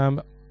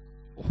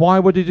 Why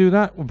would they do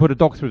that? We put a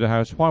dog through the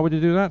house. Why would they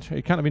do that?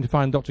 It can't have been to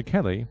find Dr.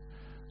 Kelly.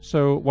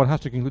 So one has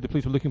to conclude the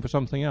police were looking for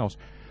something else.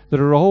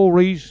 There are a whole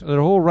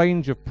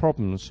range of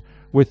problems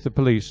with the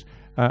police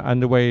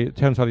and the way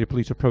Thames Valley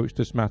Police approached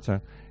this matter,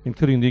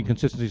 including the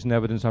inconsistencies in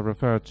evidence I've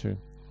referred to.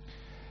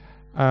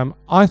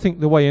 I think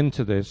the way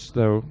into this,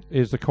 though,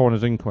 is the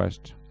coroner's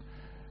inquest.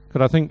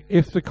 Because I think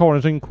if the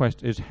coroner's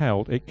inquest is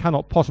held, it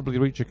cannot possibly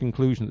reach a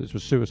conclusion that this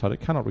was suicide.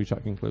 It cannot reach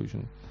that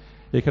conclusion.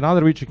 It can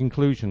either reach a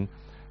conclusion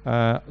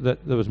that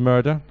there was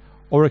murder,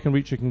 or it can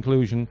reach a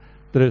conclusion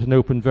that it's an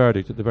open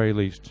verdict at the very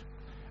least.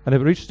 And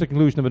if it reaches the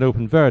conclusion of an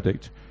open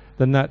verdict,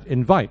 then that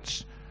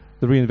invites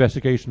the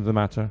reinvestigation of the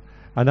matter,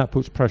 and that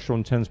puts pressure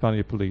on Thames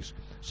Valley Police.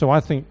 So I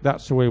think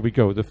that's the way we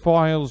go. The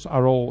files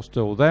are all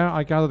still there.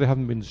 I gather they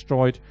haven't been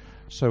destroyed,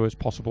 so it's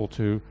possible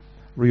to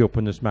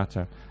reopen this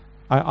matter.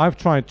 I've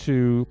tried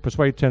to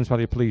persuade Thames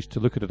Valley Police to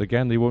look at it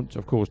again. They won't,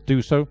 of course,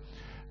 do so.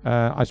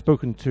 I've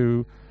spoken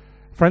to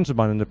friends of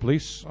mine in the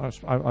police,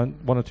 one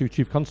or two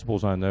chief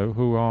constables I know,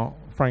 who are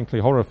frankly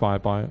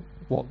horrified by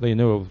what they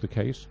know of the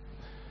case.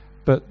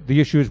 But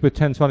the issue is with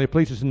Thames Valley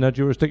Police, it's in their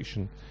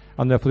jurisdiction,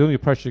 and therefore the only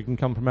pressure can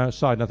come from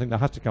outside, and I think that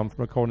has to come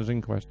from a coroner's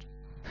inquest.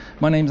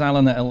 My name's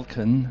Alan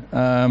Elkin.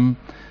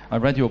 I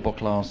read your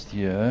book last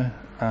year,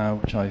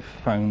 which I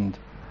found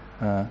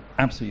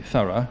absolutely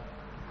thorough.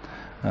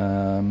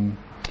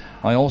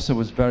 I also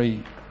was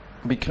very...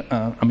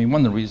 I mean,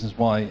 one of the reasons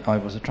why I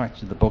was attracted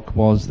to the book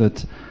was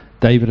that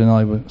David and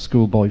I were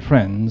schoolboy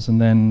friends,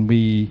 and then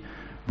we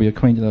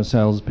acquainted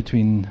ourselves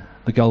between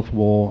the Gulf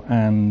War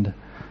and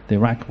the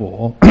Iraq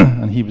War,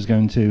 and we were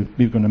going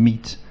to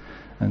meet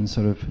and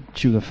sort of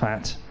chew the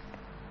fat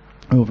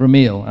over a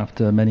meal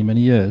after many,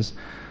 many years.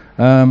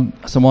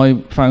 So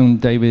I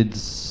found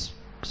David's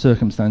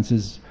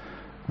circumstances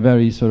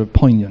very sort of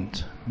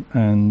poignant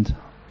and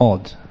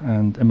odd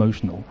and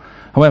emotional.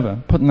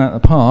 However, putting that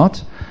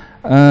apart,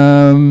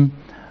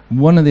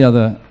 one of the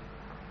other,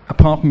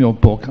 apart from your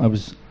book, I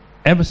was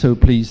ever so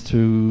pleased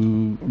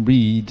to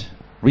read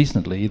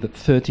recently that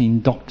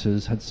 13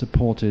 doctors had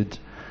supported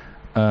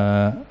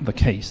the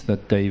case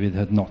that David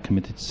had not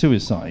committed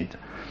suicide.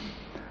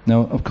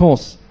 Now, of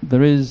course,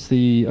 there is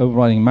the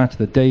overriding matter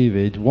that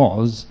David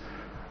was,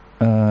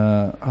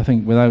 I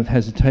think without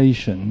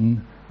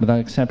hesitation, without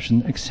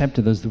exception,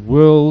 accepted as the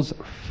world's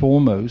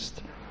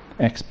foremost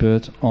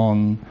expert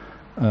on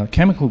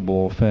chemical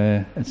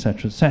warfare,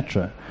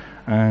 etc.,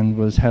 and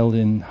was held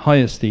in high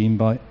esteem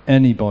by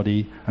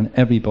anybody and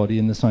everybody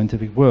in the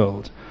scientific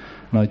world.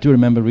 And I do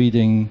remember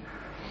reading,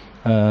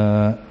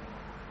 I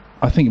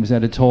think it was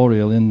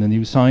editorial in the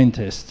New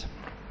Scientist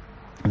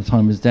at the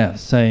time of his death,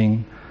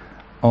 saying,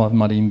 or it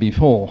might even be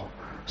before,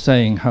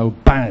 saying how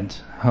bad,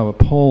 how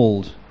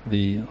appalled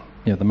the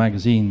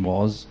magazine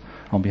was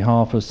on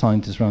behalf of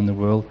scientists around the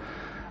world,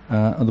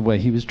 of the way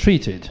he was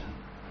treated.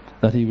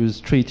 That he was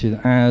treated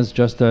as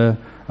just a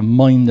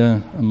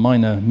minor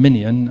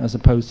minion as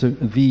opposed to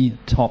the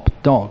top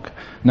dog.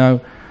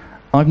 Now,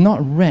 I've not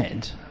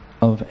read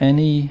of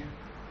any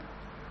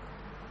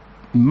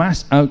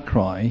mass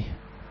outcry,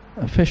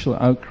 official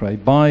outcry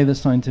by the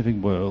scientific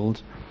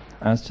world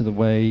as to the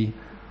way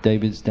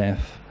David's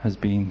death has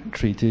been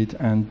treated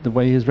and the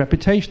way his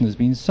reputation has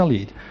been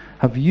sullied.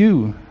 Have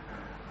you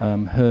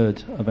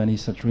heard of any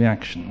such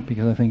reaction?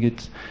 Because I think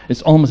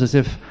it's almost as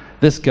if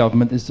this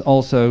government is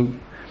also,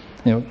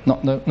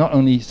 not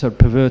only sort of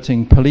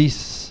perverting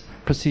police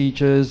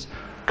procedures,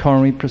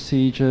 coronary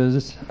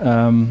procedures,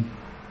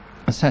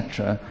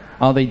 etc.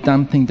 Are they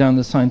damping down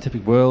the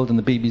scientific world and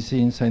the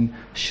BBC and saying,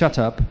 shut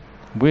up,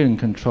 we're in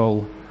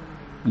control,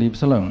 leave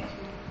us alone?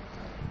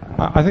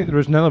 I think there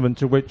is an element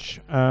to which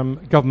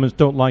governments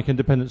don't like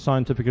independent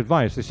scientific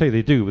advice. They say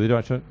they do, but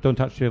they don't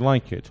actually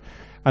like it.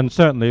 And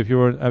certainly if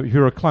you're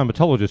a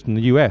climatologist in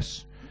the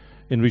US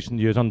in recent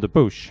years under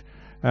Bush,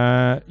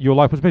 your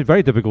life was made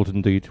very difficult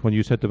indeed when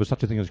you said there was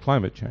such a thing as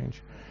climate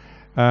change.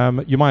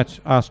 You might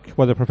ask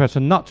whether Professor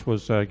Nutt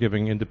was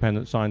giving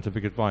independent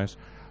scientific advice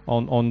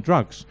on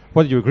drugs.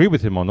 Whether you agree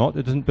with him or not,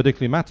 it doesn't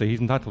particularly matter. He's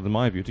entitled, in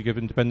my view, to give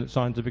independent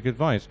scientific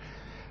advice.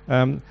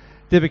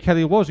 David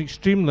Kelly was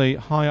extremely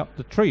high up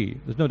the tree.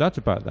 There's no doubt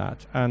about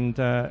that. And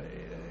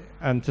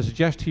to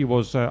suggest he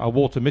was a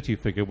Walter Mitty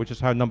figure, which is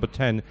how Number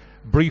 10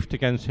 briefed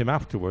against him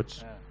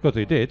afterwards, because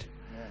they did,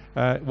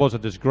 was a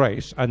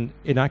disgrace and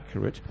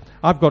inaccurate.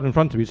 I've got in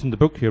front of me, it's in the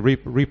book here,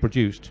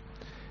 reproduced,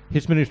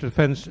 his Ministry of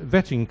Defence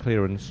vetting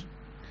clearance.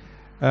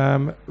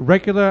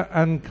 Regular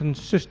and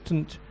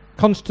constant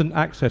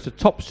access to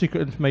top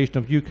secret information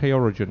of UK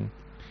origin.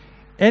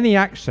 Any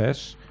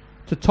access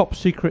to top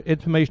secret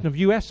information of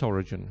US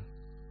origin.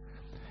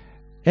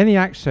 Any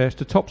access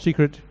to top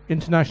secret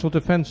International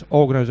Defence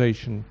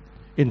Organisation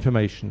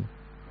information.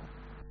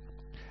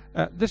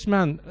 This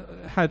man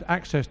had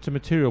access to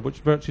material which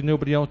virtually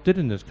nobody else did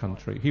in this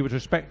country. He was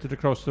respected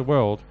across the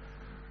world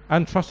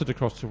and trusted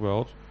across the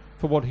world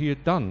for what he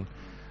had done.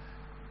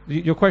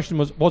 Your question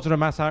was there a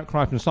mass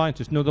outcry from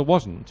scientists? No, there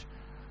wasn't.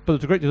 But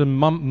there's a great deal of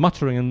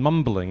muttering and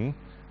mumbling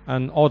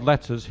and odd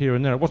letters here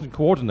and there. It wasn't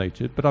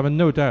coordinated, but I have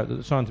no doubt that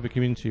the scientific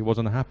community was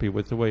unhappy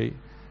with the way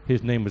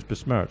his name was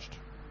besmirched.